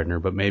kindergartner,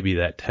 but maybe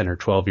that 10 or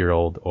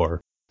 12-year-old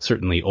or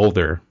certainly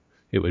older,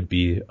 it would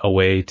be a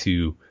way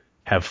to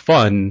have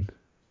fun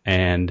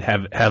and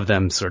have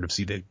them sort of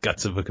see the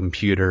guts of a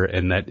computer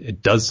and that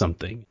it does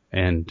something.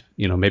 And,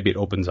 maybe it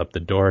opens up the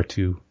door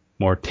to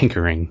more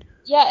tinkering.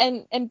 Yeah,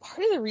 and part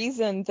of the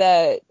reason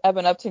that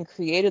Eben Upton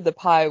created the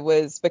Pi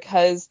was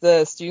because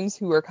the students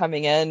who were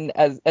coming in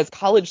as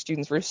college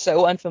students were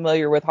so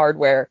unfamiliar with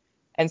hardware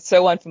and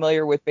so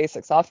unfamiliar with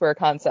basic software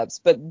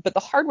concepts, but the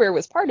hardware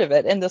was part of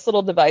it. And this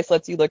little device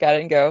lets you look at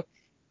it and go,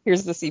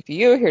 here's the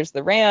CPU, here's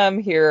the RAM,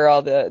 here are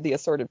all the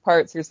assorted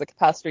parts, here's the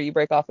capacitor you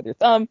break off with your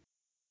thumb,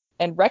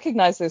 and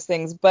recognize those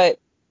things. But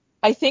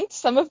I think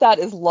some of that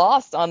is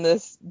lost on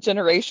this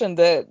generation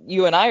that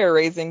you and I are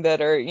raising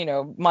that are,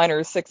 mine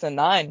are 6 and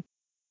 9.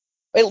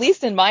 At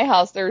least in my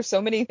house, there are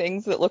so many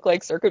things that look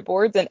like circuit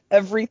boards and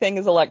everything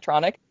is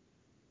electronic.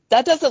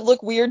 That doesn't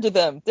look weird to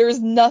them. There is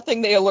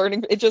nothing they are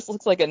learning. It just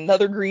looks like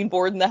another green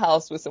board in the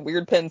house with some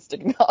weird pins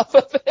sticking off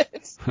of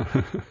it.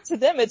 To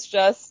them, it's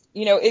just,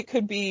 it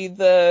could be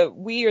the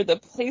Wii or the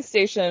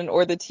PlayStation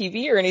or the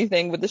TV or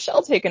anything with the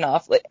shell taken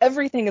off. Like,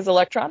 everything is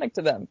electronic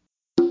to them.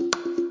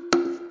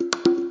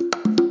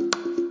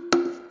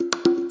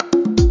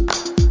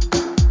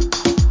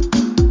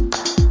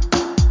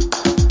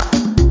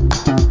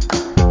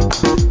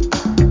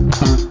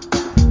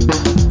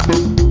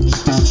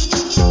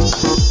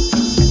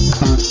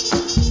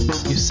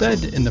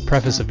 Said in the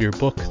preface of your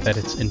book that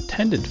it's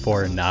intended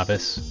for a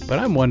novice, but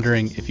I'm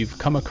wondering if you've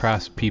come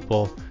across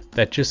people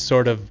that just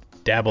sort of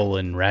dabble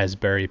in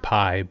Raspberry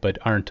Pi but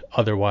aren't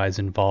otherwise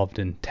involved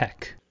in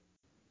tech.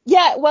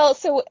 Yeah, well,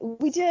 so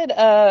we did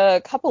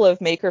a couple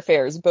of maker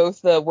fairs,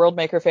 both the World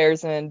Maker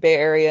Fairs in Bay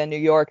Area, New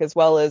York, as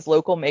well as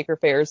local maker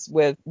fairs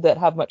that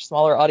have much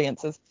smaller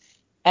audiences.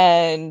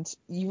 And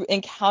you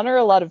encounter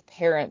a lot of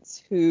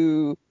parents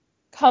who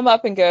come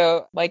up and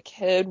go, my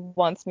kid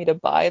wants me to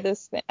buy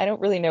this thing. I don't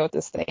really know what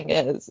this thing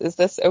is. Is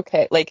this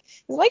okay? Like,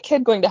 is my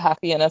kid going to hack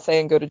the NSA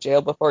and go to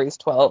jail before he's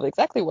 12?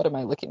 Exactly what am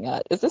I looking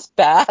at? Is this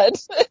bad?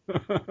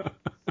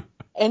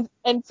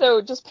 And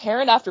so just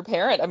parent after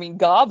parent, I mean,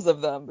 gobs of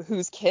them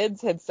whose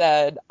kids had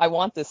said, I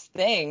want this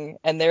thing.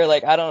 And they're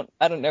like, I don't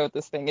know what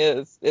this thing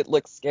is. It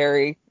looks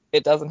scary.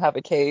 It doesn't have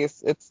a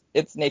case.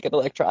 It's naked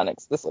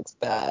electronics. This looks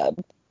bad.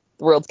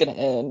 The world's going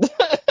to end.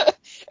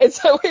 And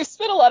so we've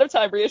spent a lot of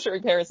time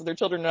reassuring parents that their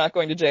children are not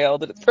going to jail,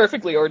 that it's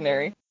perfectly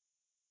ordinary.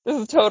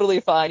 This is totally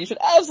fine. You should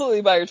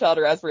absolutely buy your child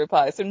a Raspberry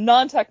Pi. So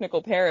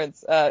non-technical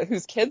parents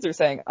whose kids are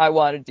saying, I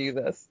want to do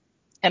this.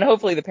 And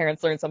hopefully the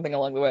parents learn something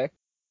along the way.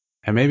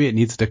 And maybe it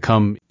needs to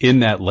come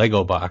in that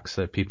Lego box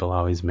that people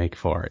always make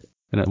for it,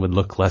 and it would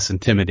look less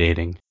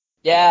intimidating.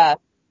 Yeah.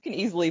 You can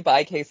easily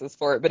buy cases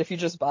for it, but if you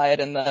just buy it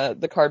in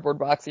the cardboard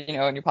box,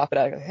 and you pop it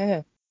out,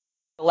 The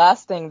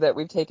last thing that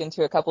we've taken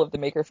to a couple of the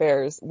maker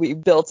fairs, we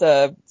built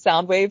a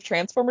Soundwave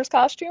Transformers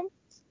costume.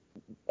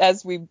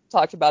 As we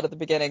talked about at the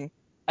beginning,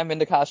 I'm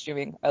into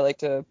costuming. I like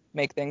to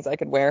make things I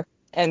could wear.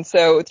 And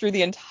so through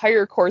the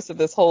entire course of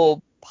this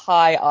whole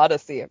pie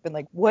odyssey, I've been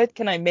like, what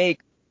can I make?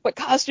 What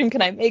costume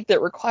can I make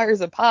that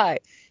requires a pie?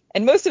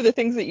 And most of the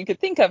things that you could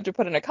think of to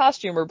put in a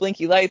costume are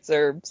blinky lights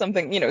or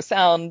something,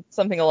 sound,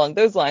 something along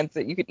those lines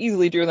that you could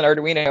easily do with an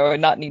Arduino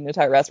and not need an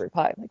entire Raspberry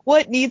Pi. I'm like,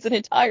 what needs an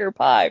entire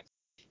pie?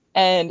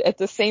 And at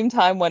the same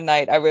time, one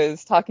night, I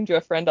was talking to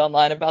a friend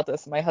online about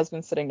this, and my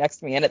husband's sitting next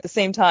to me. And at the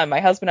same time, my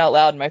husband out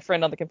loud and my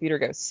friend on the computer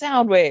goes,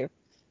 Soundwave,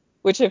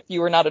 which if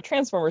you were not a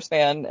Transformers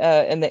fan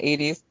in the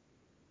 80s,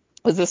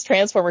 was this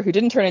Transformer who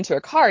didn't turn into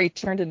a car, he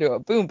turned into a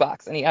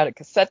boombox, and he had a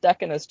cassette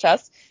deck in his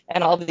chest,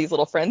 and all these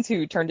little friends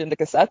who turned into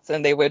cassettes,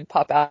 and they would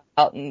pop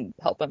out and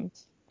help him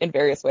in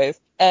various ways.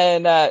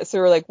 And so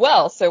we're like,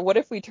 well, so what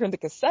if we turned the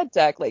cassette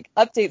deck, like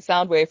update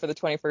Soundwave for the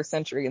 21st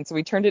century? And so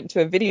we turned it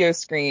into a video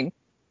screen,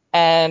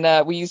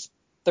 and we used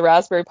the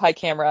Raspberry Pi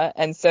camera,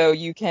 and so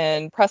you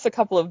can press a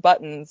couple of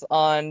buttons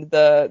on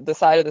the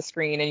side of the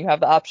screen, and you have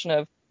the option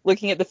of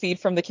looking at the feed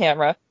from the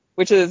camera,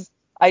 which is,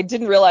 I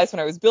didn't realize when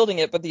I was building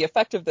it, but the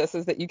effect of this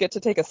is that you get to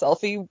take a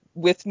selfie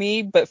with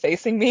me, but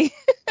facing me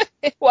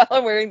while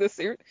I'm wearing the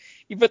suit.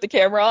 You put the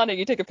camera on and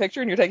you take a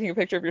picture, and you're taking a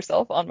picture of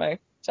yourself on my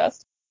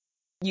chest.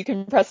 You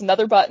can press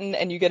another button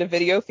and you get a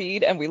video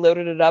feed, and we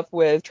loaded it up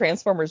with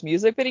Transformers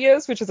music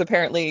videos, which is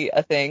apparently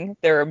a thing.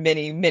 There are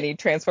many, many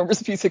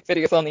Transformers music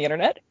videos on the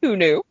internet. Who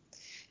knew?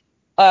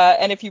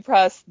 And if you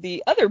press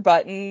the other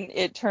button,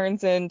 it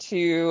turns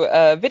into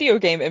a video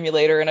game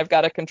emulator, and I've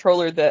got a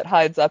controller that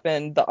hides up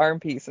in the arm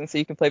piece, and so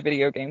you can play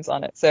video games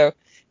on it. So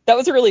that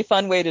was a really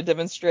fun way to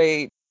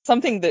demonstrate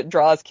something that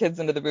draws kids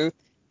into the booth.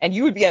 And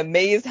you would be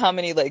amazed how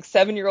many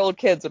 7-year-old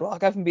kids would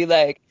walk up and be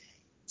like,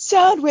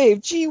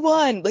 Soundwave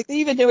G1, like they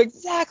even know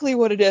exactly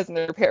what it is, and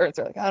their parents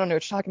are like, I don't know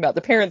what you're talking about.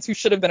 The parents who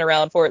should have been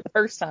around for it the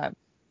first time.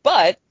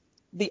 But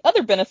the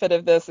other benefit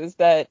of this is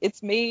that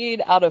it's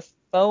made out of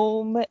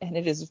foam, and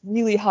it is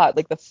really hot,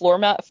 like the floor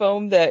mat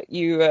foam that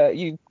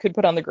you could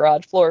put on the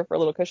garage floor for a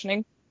little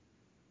cushioning.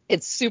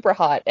 It's super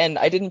hot, and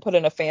I didn't put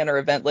in a fan or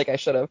a vent like I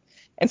should have,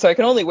 and so I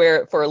can only wear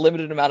it for a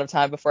limited amount of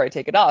time before I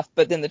take it off.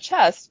 But then the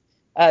chest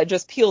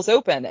just peels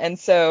open, and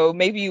so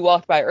maybe you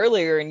walked by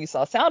earlier and you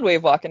saw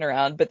Soundwave walking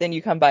around, but then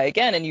you come by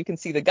again and you can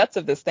see the guts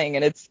of this thing,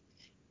 and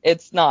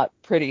it's not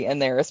pretty in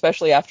there,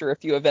 especially after a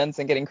few events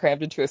and getting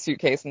crammed into a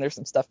suitcase, and there's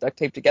some stuff duct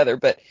taped together.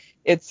 But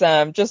it's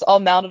just all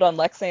mounted on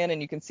Lexan, and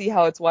you can see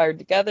how it's wired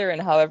together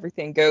and how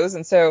everything goes.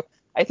 And so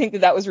I think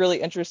that was really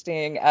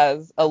interesting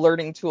as a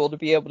learning tool to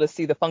be able to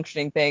see the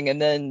functioning thing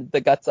and then the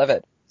guts of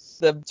it.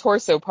 The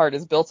torso part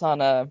is built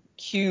on a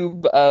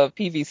cube of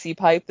PVC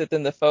pipe that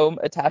then the foam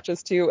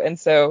attaches to. And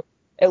so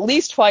at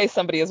least twice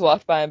somebody has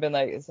walked by and been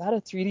like, is that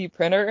a 3D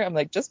printer? I'm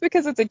like, just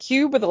because it's a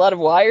cube with a lot of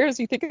wires,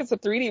 you think it's a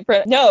 3D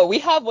print? No, we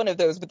have one of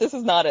those, but this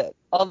is not it.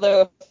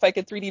 Although if I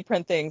could 3D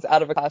print things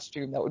out of a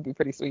costume, that would be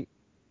pretty sweet.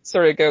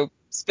 Sort of go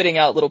spitting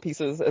out little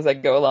pieces as I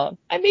go along.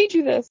 I made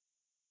you this.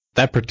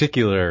 That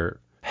particular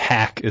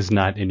hack is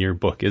not in your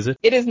book, is it?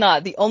 It is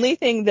not. The only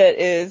thing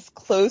that is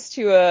close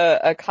to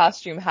a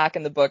costume hack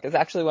in the book is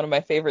actually one of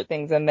my favorite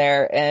things in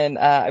there. And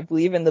I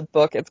believe in the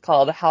book it's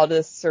called How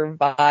to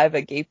Survive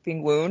a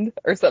Gaping Wound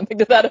or something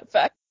to that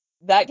effect.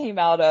 That came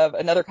out of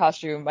another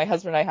costume. My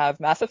husband and I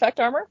have Mass Effect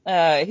armor.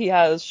 He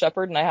has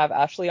Shepard and I have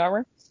Ashley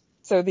armor.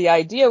 So the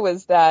idea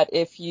was that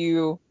if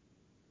you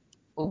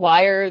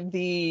wire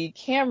the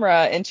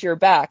camera into your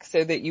back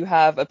so that you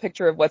have a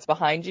picture of what's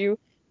behind you,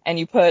 and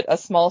you put a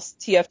small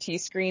TFT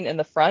screen in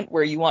the front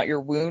where you want your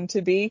wound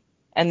to be,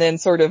 and then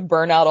sort of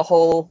burn out a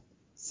hole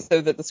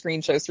so that the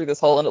screen shows through this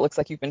hole and it looks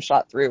like you've been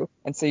shot through.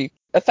 And so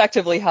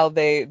effectively how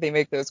they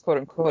make those quote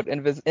unquote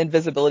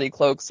invisibility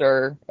cloaks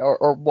or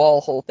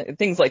wall hole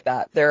things like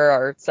that. There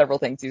are several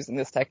things using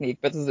this technique,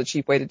 but this is a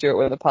cheap way to do it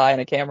with a Pi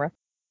and a camera.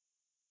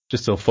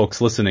 Just so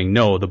folks listening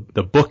know,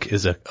 the book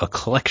is a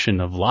collection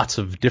of lots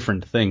of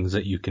different things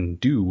that you can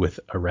do with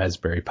a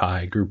Raspberry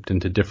Pi grouped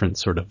into different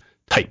sort of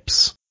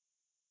types.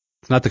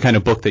 It's not the kind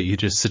of book that you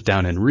just sit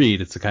down and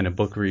read. It's the kind of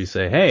book where you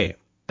say, hey,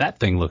 that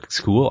thing looks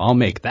cool. I'll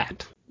make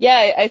that.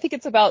 Yeah, I think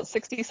it's about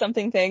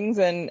 60-something things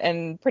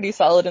and pretty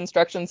solid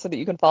instructions so that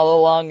you can follow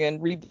along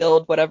and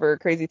rebuild whatever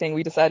crazy thing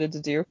we decided to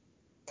do. A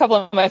couple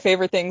of my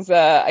favorite things,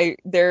 there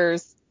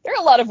are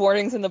a lot of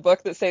warnings in the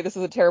book that say this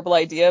is a terrible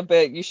idea,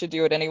 but you should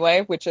do it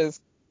anyway, which is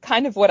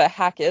kind of what a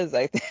hack is,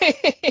 I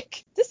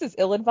think. This is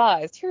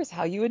ill-advised. Here's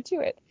how you would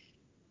do it.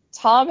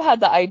 Tom had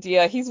the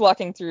idea, he's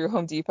walking through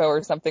Home Depot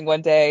or something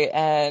one day,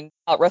 and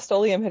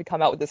Rust-Oleum had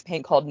come out with this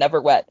paint called Never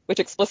Wet, which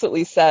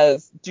explicitly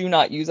says, do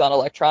not use on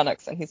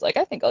electronics. And he's like,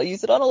 I think I'll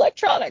use it on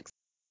electronics.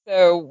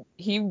 So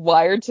he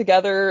wired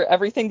together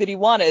everything that he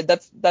wanted.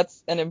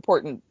 That's an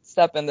important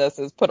step in this,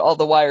 is put all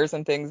the wires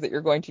and things that you're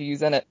going to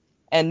use in it.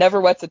 And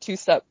NeverWet's a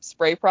two-step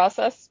spray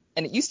process,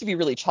 and it used to be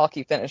really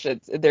chalky finish.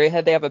 They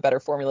have a better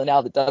formula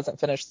now that doesn't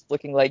finish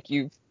looking like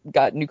you've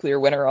got nuclear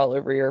winter all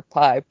over your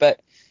pie. But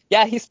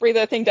yeah, he sprayed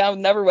that thing down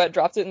with NeverWet,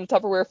 dropped it in a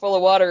Tupperware full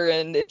of water,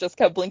 and it just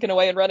kept blinking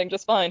away and running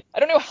just fine. I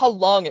don't know how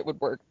long it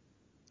would work.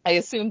 I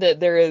assume that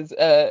there is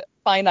a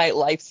finite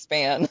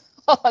lifespan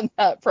on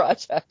that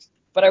project,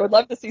 but I would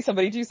love to see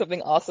somebody do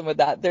something awesome with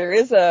that. There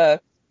is a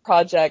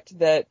project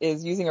that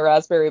is using a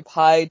Raspberry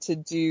Pi to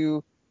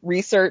do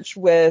research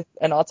with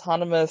an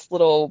autonomous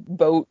little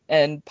boat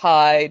and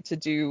Pi to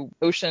do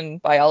ocean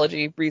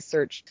biology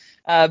research.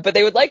 But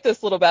they would like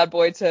this little bad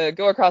boy to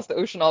go across the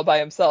ocean all by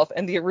himself.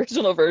 And the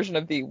original version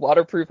of the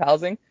waterproof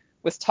housing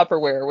was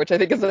Tupperware, which I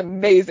think is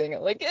amazing.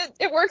 Like,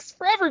 it works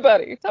for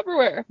everybody.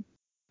 Tupperware.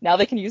 Now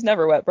they can use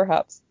NeverWet,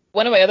 perhaps.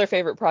 One of my other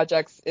favorite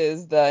projects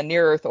is the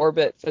near Earth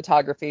orbit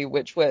photography,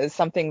 which was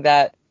something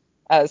that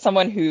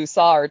someone who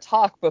saw our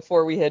talk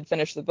before we had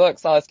finished the book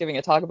saw us giving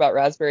a talk about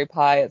Raspberry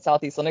Pi at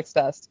Southeast Linux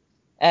Fest.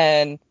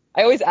 And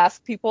I always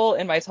ask people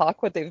in my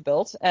talk what they've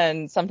built,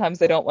 and sometimes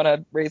they don't want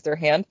to raise their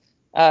hand.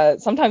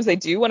 Sometimes they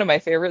do. One of my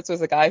favorites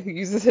was a guy who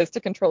uses his to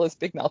control his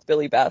big mouth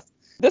Billy Bass.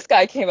 This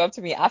guy came up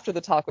to me after the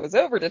talk was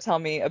over to tell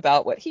me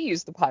about what he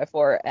used the Pi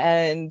for.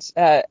 And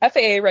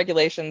FAA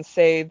regulations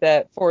say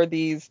that for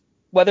these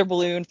weather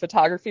balloon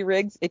photography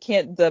rigs,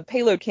 the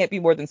payload can't be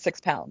more than 6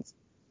 pounds.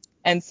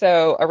 And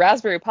so a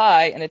Raspberry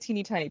Pi and a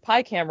teeny tiny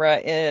Pi camera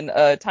in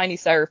a tiny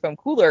styrofoam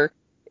cooler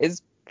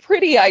is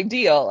pretty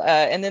ideal.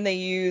 And then they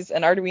use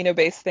an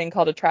Arduino-based thing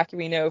called a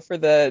Trackuino for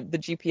the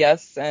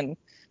GPS, and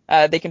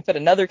they can fit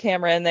another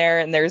camera in there.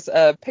 And there's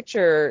a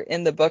picture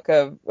in the book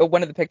of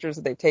one of the pictures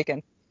that they've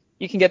taken.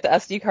 You can get the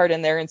SD card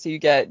in there, and so you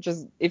get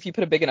if you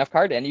put a big enough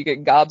card in, you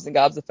get gobs and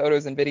gobs of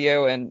photos and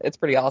video, and it's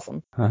pretty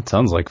awesome. That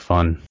sounds like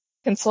fun.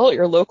 Consult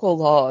your local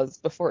laws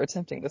before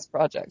attempting this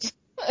project.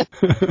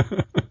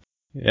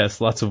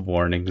 Yes, lots of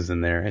warnings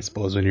in there, I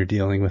suppose, when you're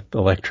dealing with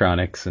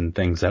electronics and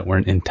things that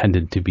weren't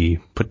intended to be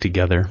put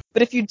together.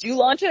 But if you do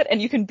launch it and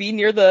you can be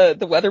near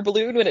the weather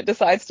balloon when it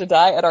decides to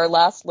die, at our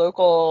last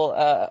local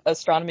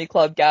astronomy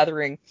club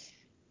gathering,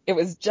 it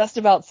was just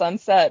about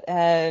sunset,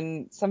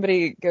 and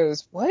somebody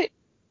goes, What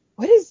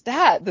is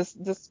that?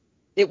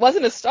 It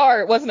wasn't a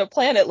star, it wasn't a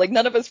planet, like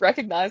none of us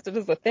recognized it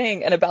as a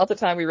thing. And about the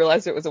time we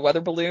realized it was a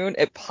weather balloon,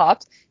 it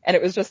popped, and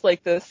it was just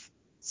like this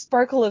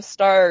sparkle of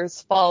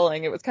stars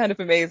falling. It was kind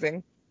of amazing.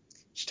 You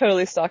should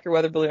totally stalk your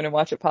weather balloon and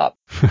watch it pop.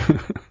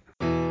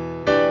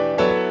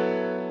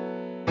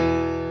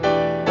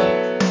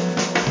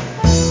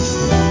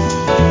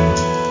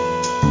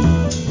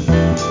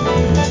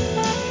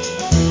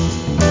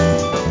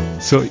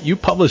 So you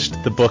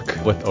published the book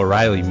with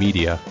O'Reilly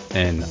Media,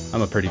 and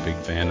I'm a pretty big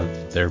fan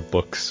of their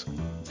books.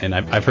 And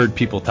I've heard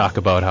people talk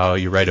about how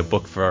you write a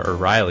book for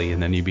O'Reilly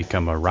and then you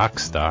become a rock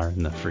star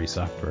in the free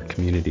software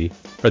community,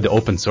 or the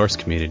open source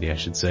community, I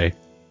should say.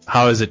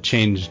 How has it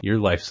changed your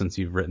life since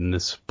you've written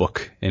this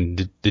book?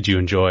 And did you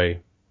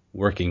enjoy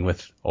working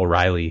with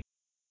O'Reilly?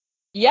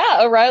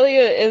 Yeah, O'Reilly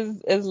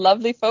is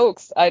lovely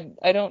folks.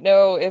 I don't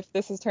know if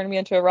this has turned me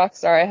into a rock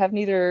star. I have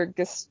neither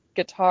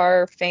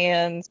guitar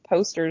fans,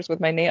 posters with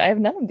my name. I have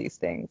none of these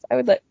things.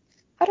 How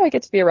do I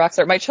get to be a rock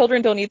star? My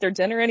children don't eat their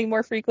dinner any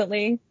more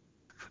frequently.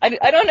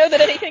 I don't know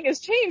that anything has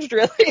changed,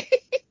 really.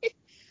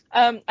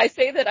 I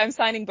say that I'm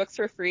signing books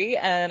for free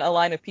and a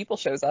line of people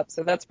shows up,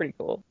 so that's pretty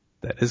cool.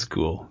 That is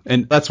cool.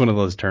 And that's one of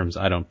those terms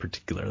I don't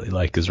particularly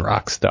like, is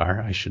rock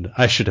star. I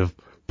should have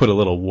put a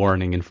little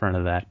warning in front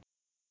of that.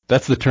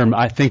 That's the term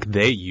I think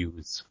they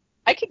use.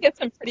 I could get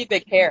some pretty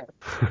big hair.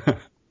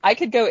 I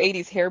could go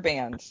 80s hair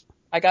band.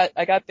 I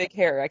got big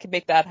hair. I could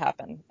make that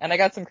happen. And I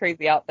got some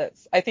crazy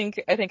outfits. I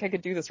think I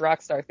could do this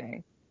rock star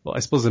thing. Well, I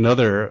suppose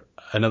another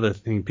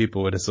thing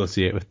people would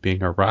associate with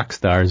being a rock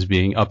star is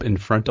being up in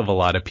front of a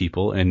lot of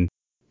people, and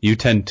you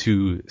tend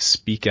to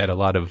speak at a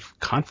lot of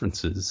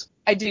conferences.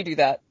 I do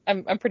that.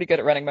 I'm pretty good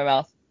at running my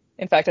mouth.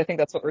 In fact, I think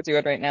that's what we're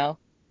doing right now.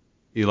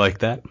 You like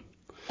that?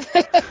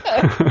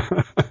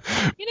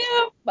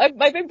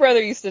 My big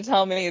brother used to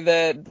tell me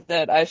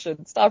that I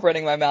should stop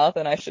running my mouth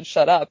and I should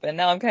shut up, and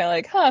now I'm kind of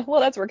like, well,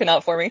 that's working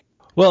out for me.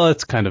 Well,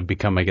 it's kind of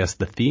become, I guess,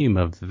 the theme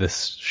of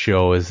this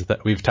show is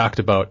that we've talked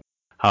about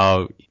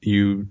how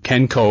you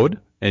can code,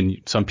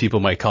 and some people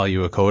might call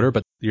you a coder,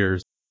 but your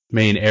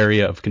main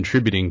area of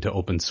contributing to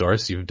open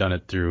source, you've done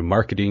it through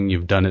marketing,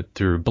 you've done it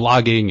through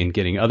blogging and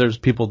getting others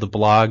people to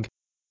blog,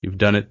 you've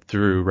done it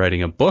through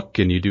writing a book,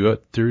 and you do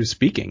it through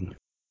speaking.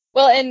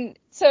 Well, and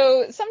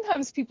so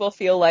sometimes people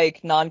feel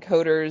like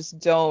non-coders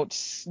don't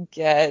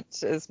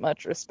get as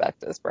much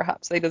respect as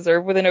perhaps they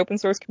deserve within open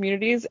source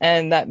communities,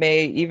 and that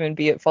may even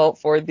be at fault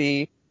for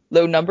the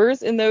low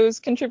numbers in those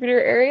contributor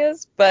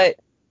areas. But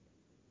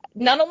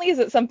not only is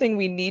it something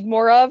we need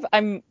more of,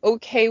 I'm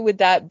okay with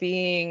that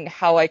being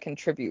how I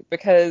contribute,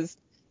 because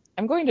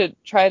I'm going to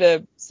try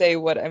to say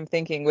what I'm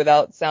thinking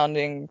without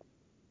sounding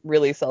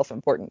really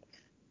self-important.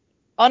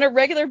 On a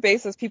regular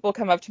basis, people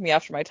come up to me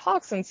after my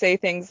talks and say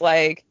things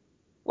like,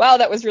 wow,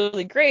 that was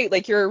really great.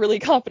 Like, you're a really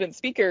competent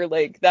speaker.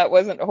 Like, that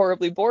wasn't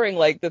horribly boring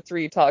like the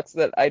 3 talks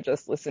that I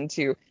just listened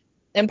to.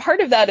 And part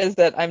of that is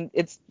that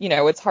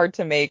it's hard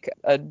to make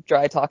a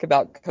dry talk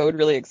about code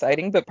really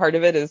exciting, but part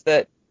of it is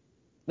that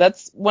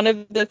that's one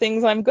of the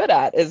things I'm good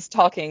at is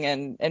talking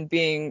and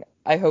being,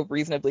 I hope,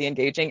 reasonably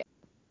engaging.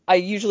 I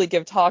usually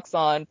give talks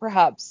on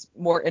perhaps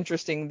more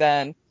interesting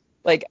than,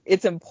 like,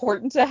 it's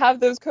important to have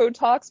those code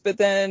talks, but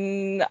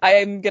then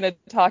I'm going to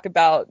talk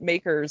about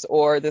makers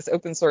or this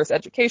open source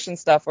education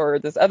stuff or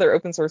this other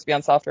open source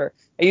beyond software.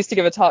 I used to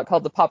give a talk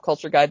called the Pop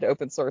Culture Guide to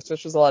Open Source,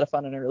 which was a lot of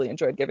fun and I really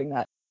enjoyed giving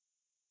that.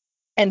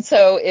 And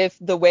so if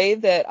the way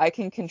that I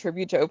can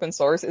contribute to open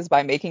source is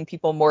by making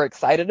people more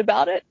excited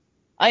about it,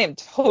 I am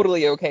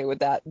totally okay with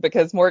that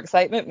because more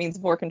excitement means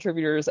more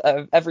contributors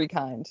of every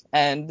kind.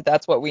 And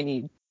that's what we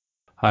need.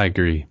 I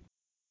agree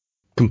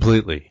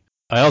completely.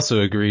 I also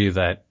agree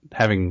that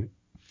having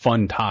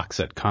fun talks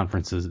at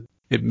conferences,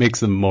 it makes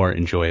them more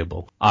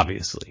enjoyable,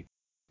 obviously.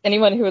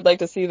 Anyone who would like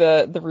to see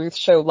the Ruth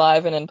show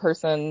live and in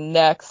person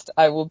next,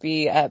 I will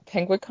be at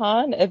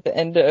Penguicon at the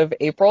end of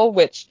April,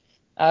 which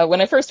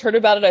when I first heard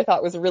about it, I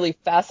thought was a really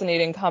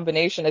fascinating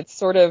combination. It's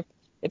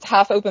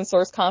half open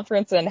source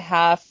conference and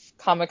half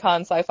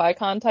Comic-Con, Sci-Fi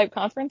Con type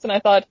conference. And I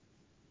thought,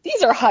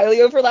 these are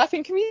highly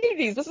overlapping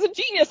communities. This is a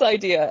genius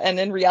idea. And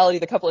in reality,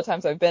 the couple of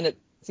times I've been, it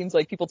seems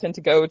like people tend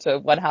to go to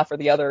one half or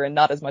the other and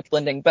not as much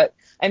blending. But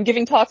I'm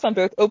giving talks on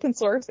both open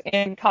source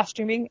and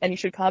costuming, and you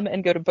should come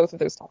and go to both of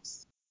those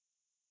talks.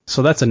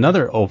 So that's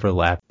another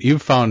overlap.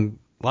 You've found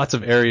lots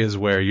of areas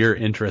where your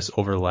interests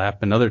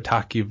overlap. Another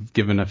talk you've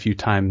given a few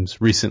times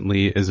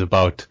recently is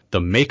about the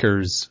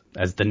makers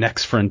as the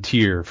next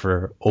frontier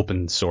for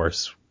open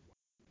source,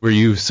 where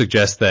you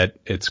suggest that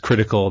it's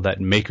critical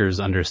that makers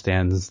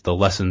understands the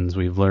lessons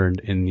we've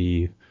learned in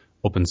the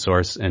open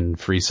source and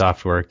free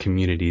software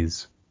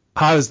communities.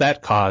 How is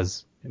that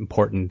cause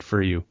important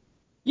for you?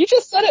 You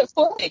just said it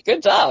for me.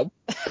 Good job.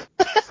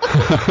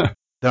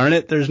 Darn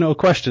it, there's no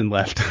question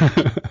left.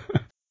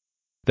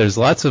 There's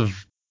lots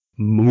of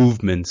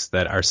movements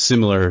that are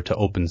similar to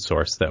open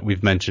source that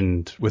we've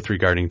mentioned with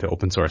regarding to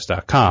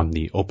opensource.com,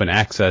 the open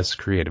access,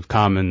 Creative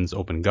Commons,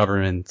 open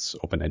governance,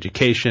 open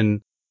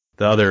education,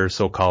 the other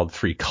so-called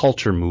free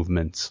culture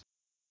movements.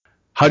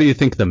 How do you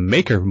think the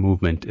maker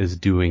movement is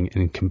doing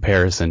in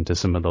comparison to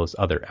some of those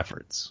other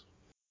efforts?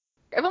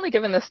 I've only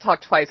given this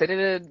talk twice. I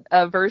did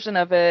a version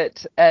of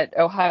it at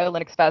Ohio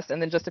Linux Fest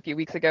and then just a few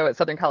weeks ago at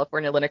Southern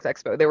California Linux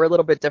Expo. They were a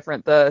little bit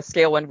different. The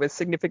scale one was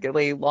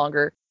significantly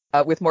longer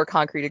with more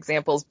concrete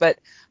examples. But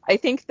I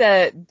think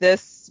that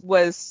this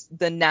was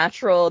the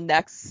natural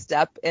next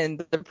step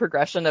in the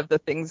progression of the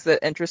things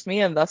that interest me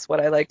and thus what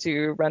I like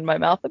to run my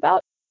mouth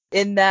about,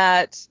 in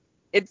that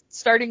it's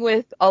starting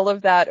with all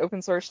of that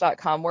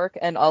opensource.com work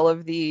and all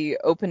of the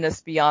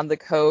openness beyond the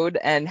code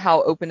and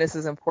how openness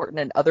is important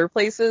in other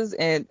places,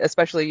 and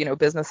especially,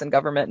 business and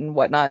government and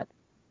whatnot.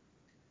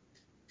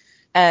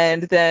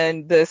 And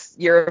then this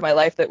year of my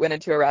life that went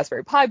into a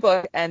Raspberry Pi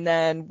book. And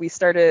then we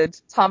started,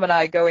 Tom and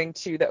I, going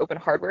to the Open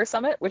Hardware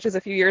Summit, which is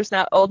a few years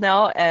old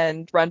now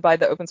and run by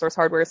the Open Source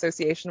Hardware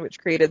Association, which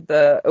created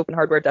the open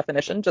hardware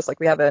definition, just like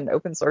we have an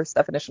open source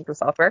definition for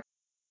software.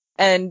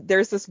 And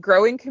there's this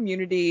growing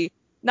community,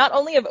 not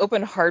only of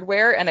open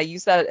hardware, and I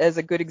use that as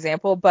a good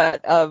example,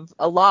 but of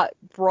a lot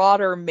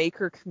broader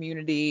maker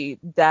community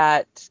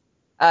that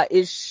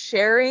is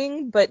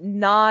sharing, but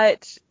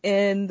not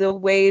in the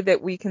way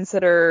that we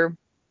consider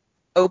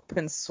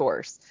open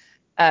source.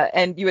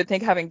 And you would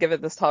think, having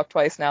given this talk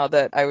twice now,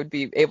 that I would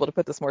be able to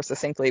put this more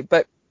succinctly.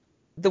 But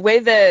the way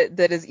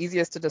that is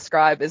easiest to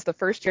describe is the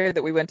first year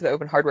that we went to the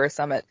Open Hardware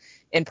Summit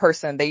in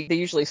person. They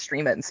usually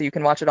stream it, and so you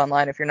can watch it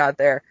online if you're not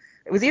there.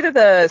 It was either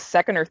the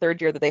second or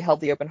third year that they held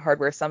the Open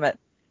Hardware Summit.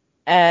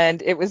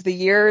 And it was the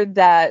year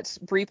that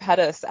Brie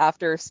Pettis,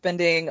 after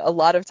spending a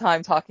lot of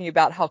time talking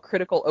about how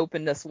critical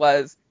openness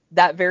was,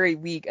 that very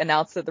week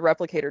announced that the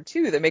Replicator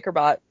 2, the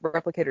MakerBot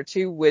Replicator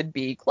 2, would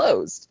be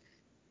closed.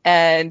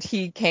 And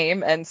he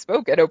came and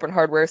spoke at Open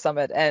Hardware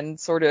Summit and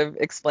sort of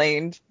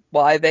explained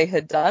why they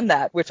had done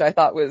that, which I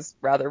thought was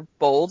rather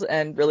bold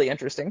and really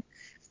interesting.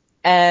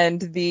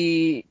 And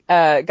the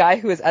guy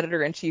who was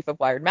editor-in-chief of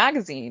Wired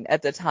Magazine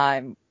at the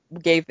time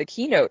gave the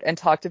keynote and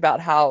talked about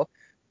how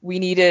we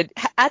needed,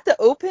 at the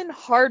Open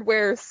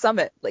Hardware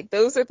Summit, like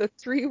those are the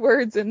three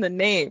words in the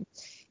name,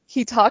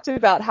 he talked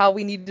about how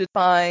we needed to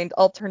find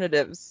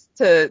alternatives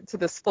to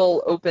this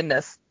full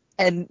openness,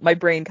 and my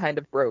brain kind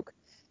of broke.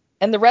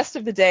 And the rest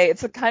of the day,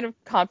 it's a kind of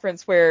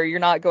conference where you're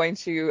not going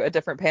to a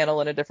different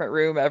panel in a different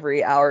room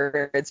every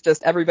hour. It's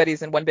just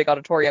everybody's in one big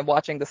auditorium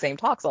watching the same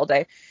talks all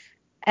day.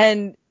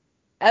 And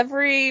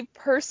every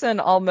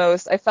person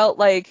almost, I felt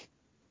like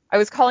I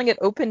was calling it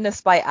openness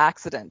by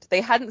accident.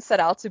 They hadn't set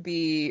out to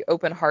be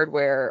open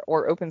hardware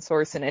or open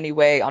source in any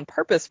way on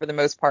purpose for the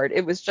most part.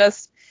 It was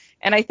just,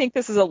 and I think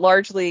this is a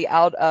largely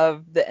out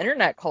of the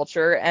internet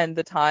culture and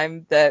the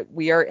time that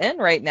we are in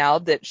right now,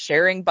 that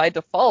sharing by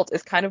default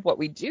is kind of what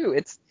we do.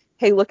 It's,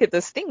 hey, look at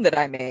this thing that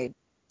I made.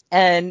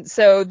 And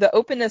so the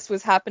openness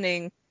was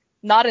happening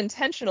not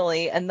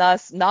intentionally, and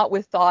thus not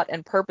with thought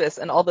and purpose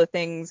and all the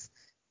things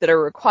that are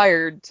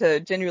required to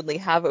genuinely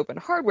have open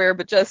hardware,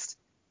 but just,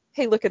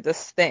 hey, look at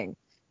this thing.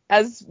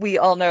 as we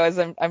all know, as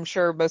I'm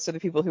sure most of the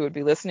people who would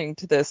be listening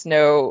to this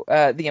know,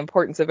 the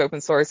importance of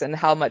open source and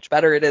how much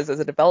better it is as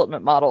a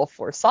development model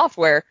for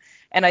software.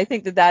 And I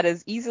think that that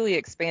is easily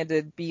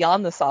expanded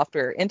beyond the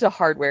software into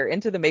hardware,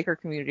 into the maker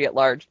community at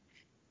large,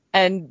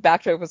 and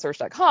back to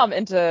opensource.com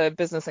into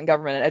business and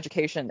government and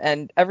education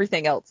and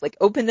everything else. Like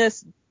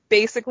openness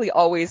basically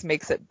always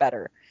makes it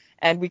better.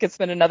 And we could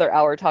spend another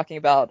hour talking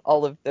about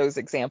all of those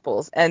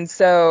examples. And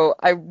so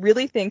I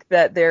really think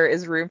that there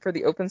is room for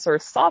the open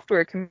source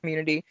software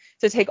community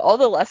to take all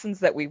the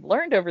lessons that we've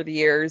learned over the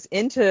years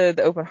into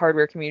the open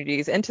hardware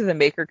communities, into the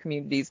maker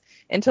communities,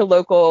 into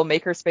local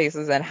maker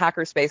spaces and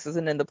hacker spaces,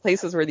 and in the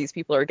places where these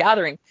people are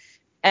gathering,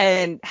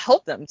 and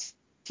help them,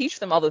 teach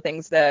them all the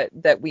things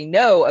that we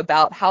know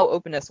about how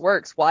openness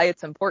works, why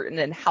it's important,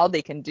 and how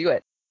they can do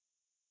it.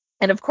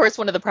 And of course,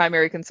 one of the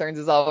primary concerns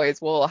is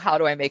always, well, how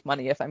do I make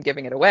money if I'm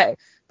giving it away?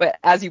 But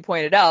as you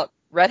pointed out,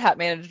 Red Hat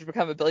managed to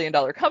become a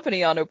billion-dollar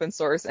company on open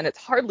source, and it's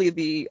hardly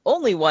the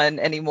only one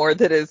anymore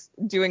that is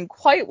doing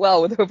quite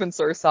well with open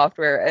source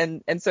software.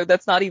 And so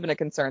that's not even a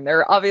concern.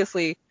 There are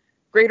obviously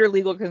greater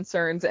legal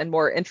concerns and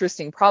more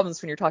interesting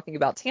problems when you're talking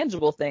about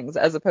tangible things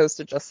as opposed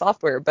to just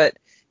software, but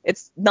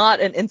it's not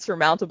an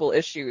insurmountable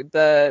issue.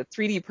 The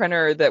 3D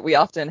printer that we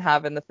often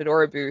have in the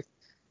Fedora booth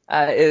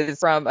is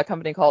from a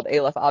company called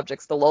Aleph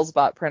Objects. The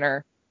Lulzbot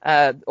printer,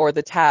 or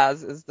the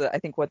Taz is I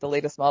think what the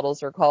latest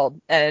models are called.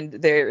 And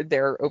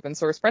they're open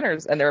source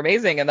printers, and they're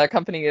amazing. And that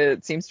company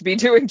seems to be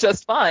doing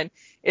just fine.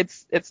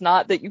 It's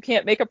not that you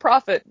can't make a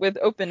profit with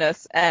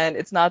openness, and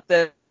it's not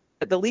that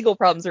the legal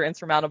problems are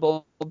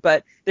insurmountable,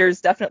 but there's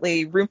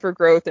definitely room for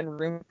growth and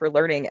room for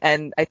learning.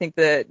 And I think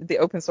that the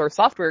open source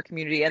software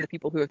community and the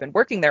people who have been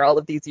working there all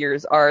of these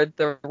years are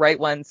the right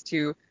ones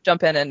to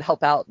jump in and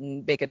help out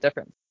and make a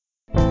difference.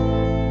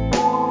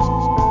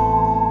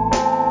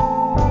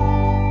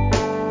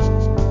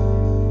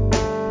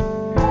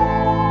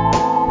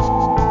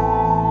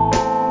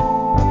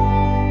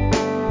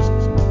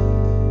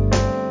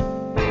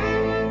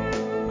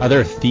 Are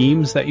there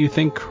themes that you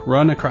think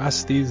run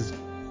across these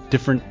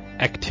different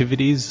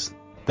activities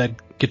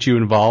that get you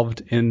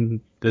involved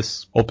in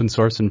this open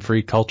source and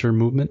free culture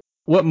movement?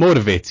 What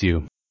motivates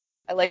you?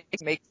 I like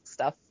to make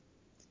stuff.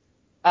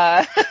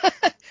 I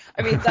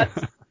mean,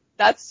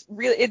 that's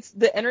really, it's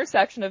the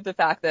intersection of the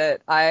fact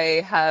that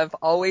I have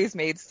always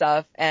made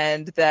stuff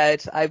and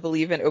that I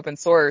believe in open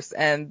source.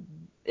 And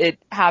it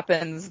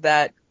happens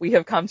that we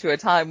have come to a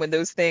time when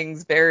those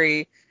things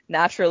very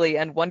naturally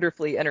and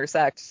wonderfully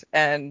intersect.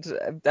 And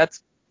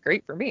that's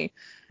great for me.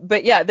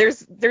 But yeah,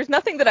 there's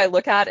nothing that I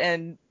look at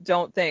and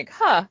don't think,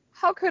 how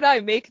could I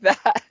make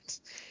that?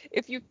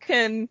 If you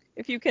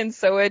can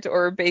sew it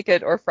or bake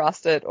it or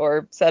frost it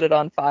or set it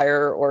on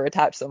fire or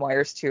attach some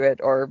wires to it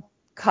or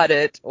cut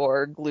it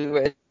or glue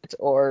it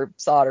or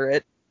solder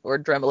it or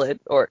Dremel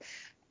it, or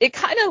it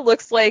kind of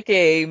looks like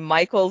a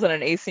Michaels and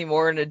an AC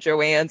Moore and a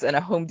Joann's and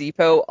a Home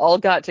Depot all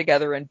got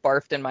together and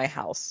barfed in my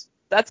house.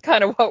 That's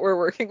kind of what we're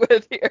working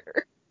with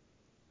here.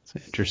 It's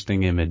an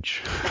interesting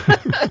image.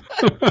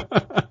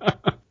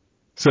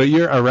 So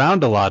you're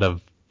around a lot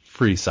of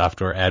free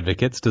software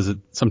advocates. Does it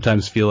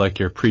sometimes feel like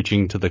you're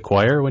preaching to the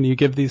choir when you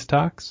give these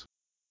talks?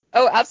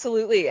 Oh,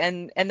 absolutely.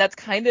 And that's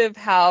kind of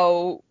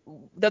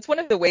that's one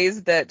of the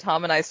ways that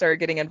Tom and I started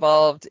getting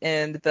involved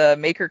in the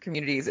maker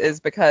communities, is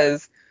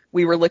because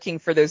we were looking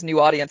for those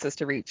new audiences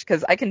to reach.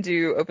 Because I can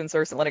do open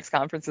source and Linux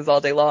conferences all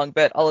day long,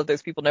 but all of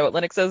those people know what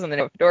Linux is, and they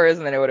know what Fedora is,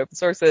 and they know what open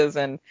source is,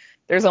 and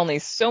there's only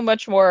so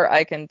much more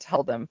I can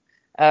tell them.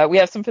 We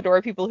have some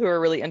Fedora people who are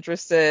really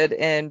interested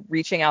in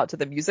reaching out to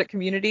the music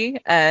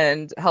community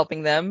and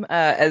helping them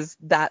as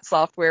that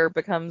software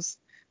becomes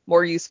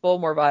more useful,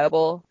 more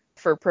viable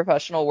for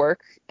professional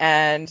work.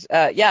 And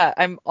yeah,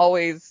 I'm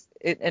always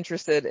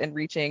interested in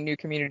reaching new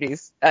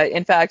communities.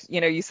 In fact,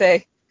 you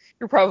say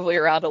you're probably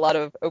around a lot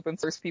of open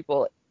source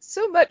people,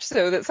 so much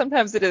so that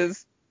sometimes it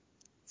is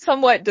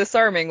somewhat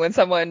disarming when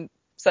someone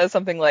says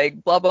something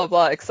like blah, blah,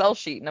 blah Excel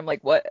sheet. And I'm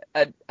like, what?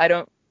 I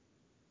don't,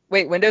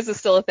 wait, Windows is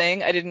still a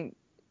thing?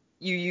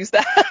 You use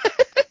that?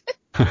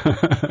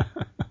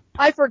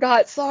 I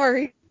forgot,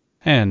 sorry.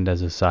 And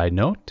as a side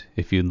note,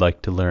 if you'd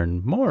like to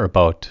learn more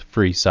about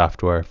free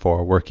software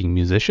for working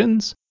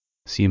musicians,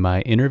 see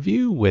my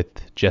interview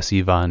with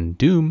Jesse Von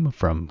Doom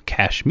from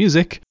Cash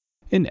Music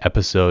in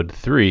episode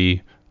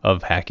 3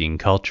 of Hacking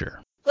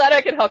Culture. Glad I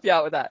could help you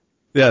out with that.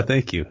 Yeah,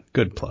 thank you.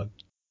 Good plug.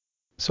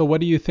 So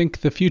what do you think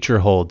the future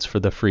holds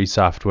for the free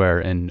software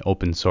and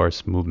open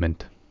source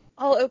movement?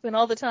 All open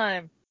all the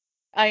time.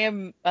 I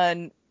am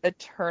an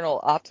eternal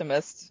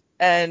optimist.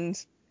 And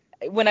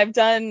when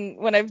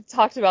I've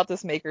talked about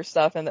this maker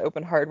stuff and the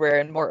open hardware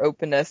and more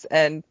openness,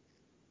 and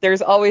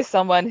there's always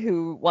someone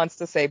who wants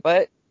to say,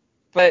 but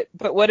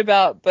what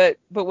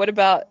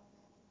about,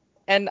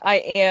 and I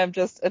am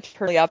just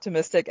eternally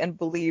optimistic and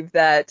believe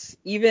that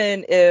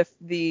even if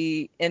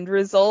the end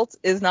result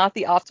is not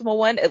the optimal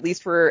one, at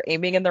least we're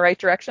aiming in the right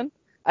direction.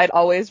 I'd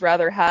always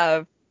rather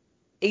have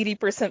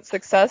 80%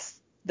 success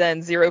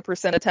than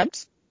 0%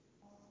 attempt.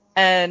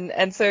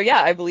 And so,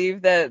 yeah, I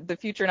believe that the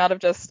future, not of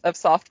just of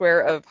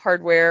software, of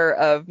hardware,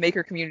 of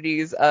maker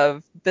communities,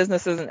 of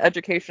businesses and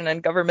education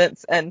and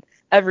governments and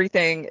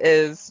everything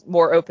is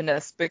more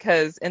openness,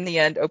 because in the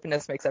end,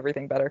 openness makes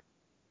everything better.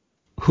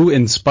 Who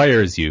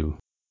inspires you?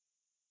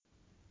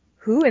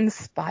 Who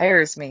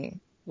inspires me?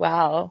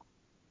 Wow.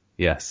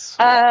 Yes.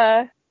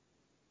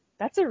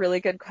 That's a really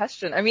good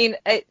question. I mean,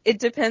 it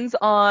depends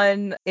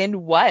on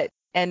in what.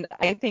 And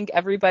I think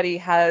everybody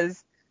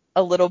has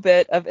a little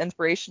bit of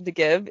inspiration to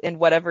give in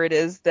whatever it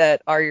is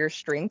that are your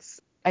strengths.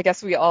 I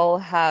guess we all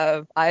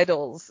have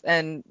idols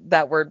and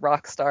that word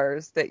rock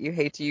stars that you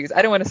hate to use.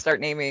 I don't want to start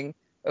naming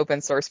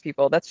open source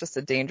people. That's just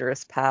a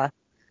dangerous path.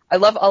 I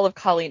love all of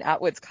Colleen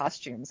Atwood's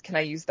costumes. Can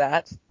I use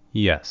that?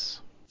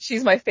 Yes.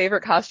 She's my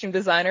favorite costume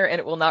designer, and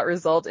it will not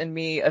result in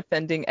me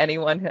offending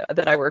anyone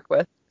that I work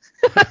with.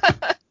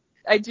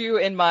 I do,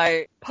 in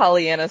my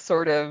Pollyanna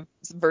sort of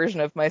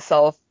version of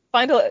myself,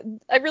 I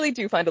really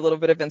do find a little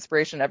bit of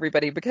inspiration in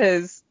everybody,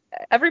 because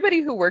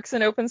everybody who works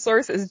in open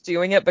source is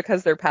doing it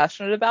because they're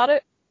passionate about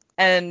it.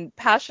 And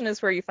passion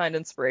is where you find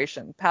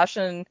inspiration.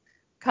 Passion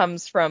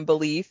comes from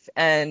belief,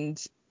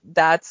 and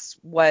that's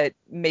what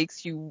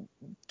makes you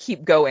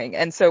keep going.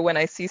 And so when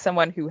I see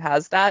someone who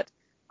has that,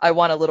 I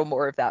want a little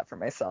more of that for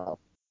myself.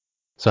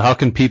 So how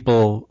can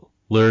people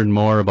learn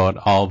more about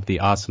all of the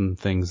awesome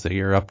things that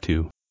you're up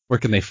to? Where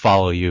can they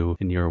follow you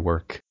in your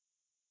work?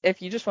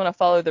 If you just want to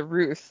follow the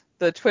Ruth,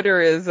 the Twitter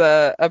is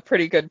a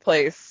pretty good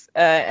place.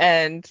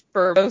 And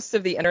for most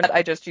of the internet,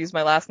 I just use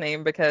my last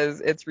name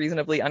because it's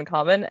reasonably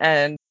uncommon.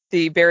 And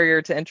the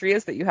barrier to entry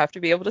is that you have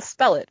to be able to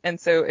spell it. And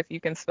so if you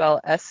can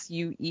spell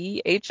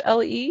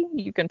Suehle,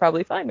 you can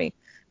probably find me.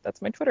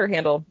 That's my Twitter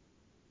handle.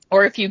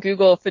 Or if you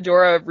Google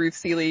Fedora Ruth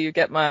Seeley, you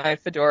get my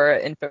Fedora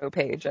info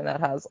page, and that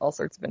has all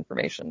sorts of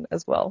information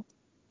as well.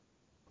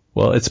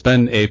 Well, it's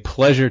been a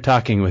pleasure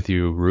talking with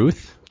you,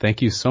 Ruth.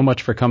 Thank you so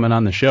much for coming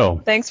on the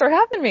show. Thanks for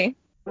having me.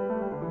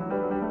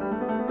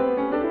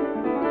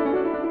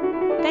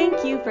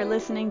 Thank you for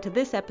listening to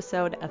this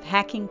episode of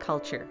Hacking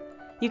Culture.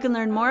 You can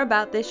learn more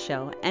about this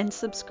show and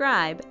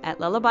subscribe at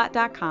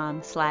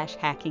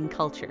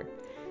lullabot.com/hackingculture.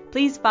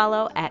 Please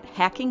follow at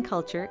Hacking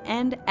Culture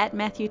and at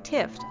Matthew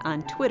Tift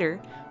on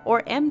Twitter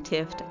or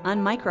mtift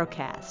on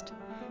Microcast.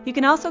 You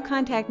can also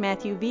contact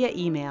Matthew via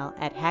email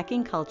at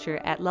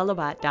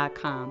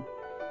hackingculture@lullabot.com.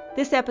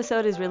 This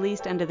episode is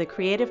released under the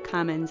Creative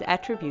Commons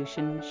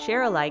Attribution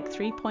Share Alike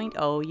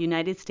 3.0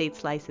 United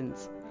States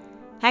license.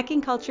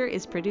 Hacking Culture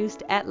is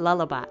produced at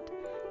Lullabot.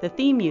 The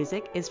theme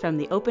music is from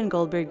the Open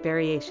Goldberg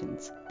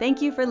Variations.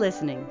 Thank you for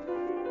listening.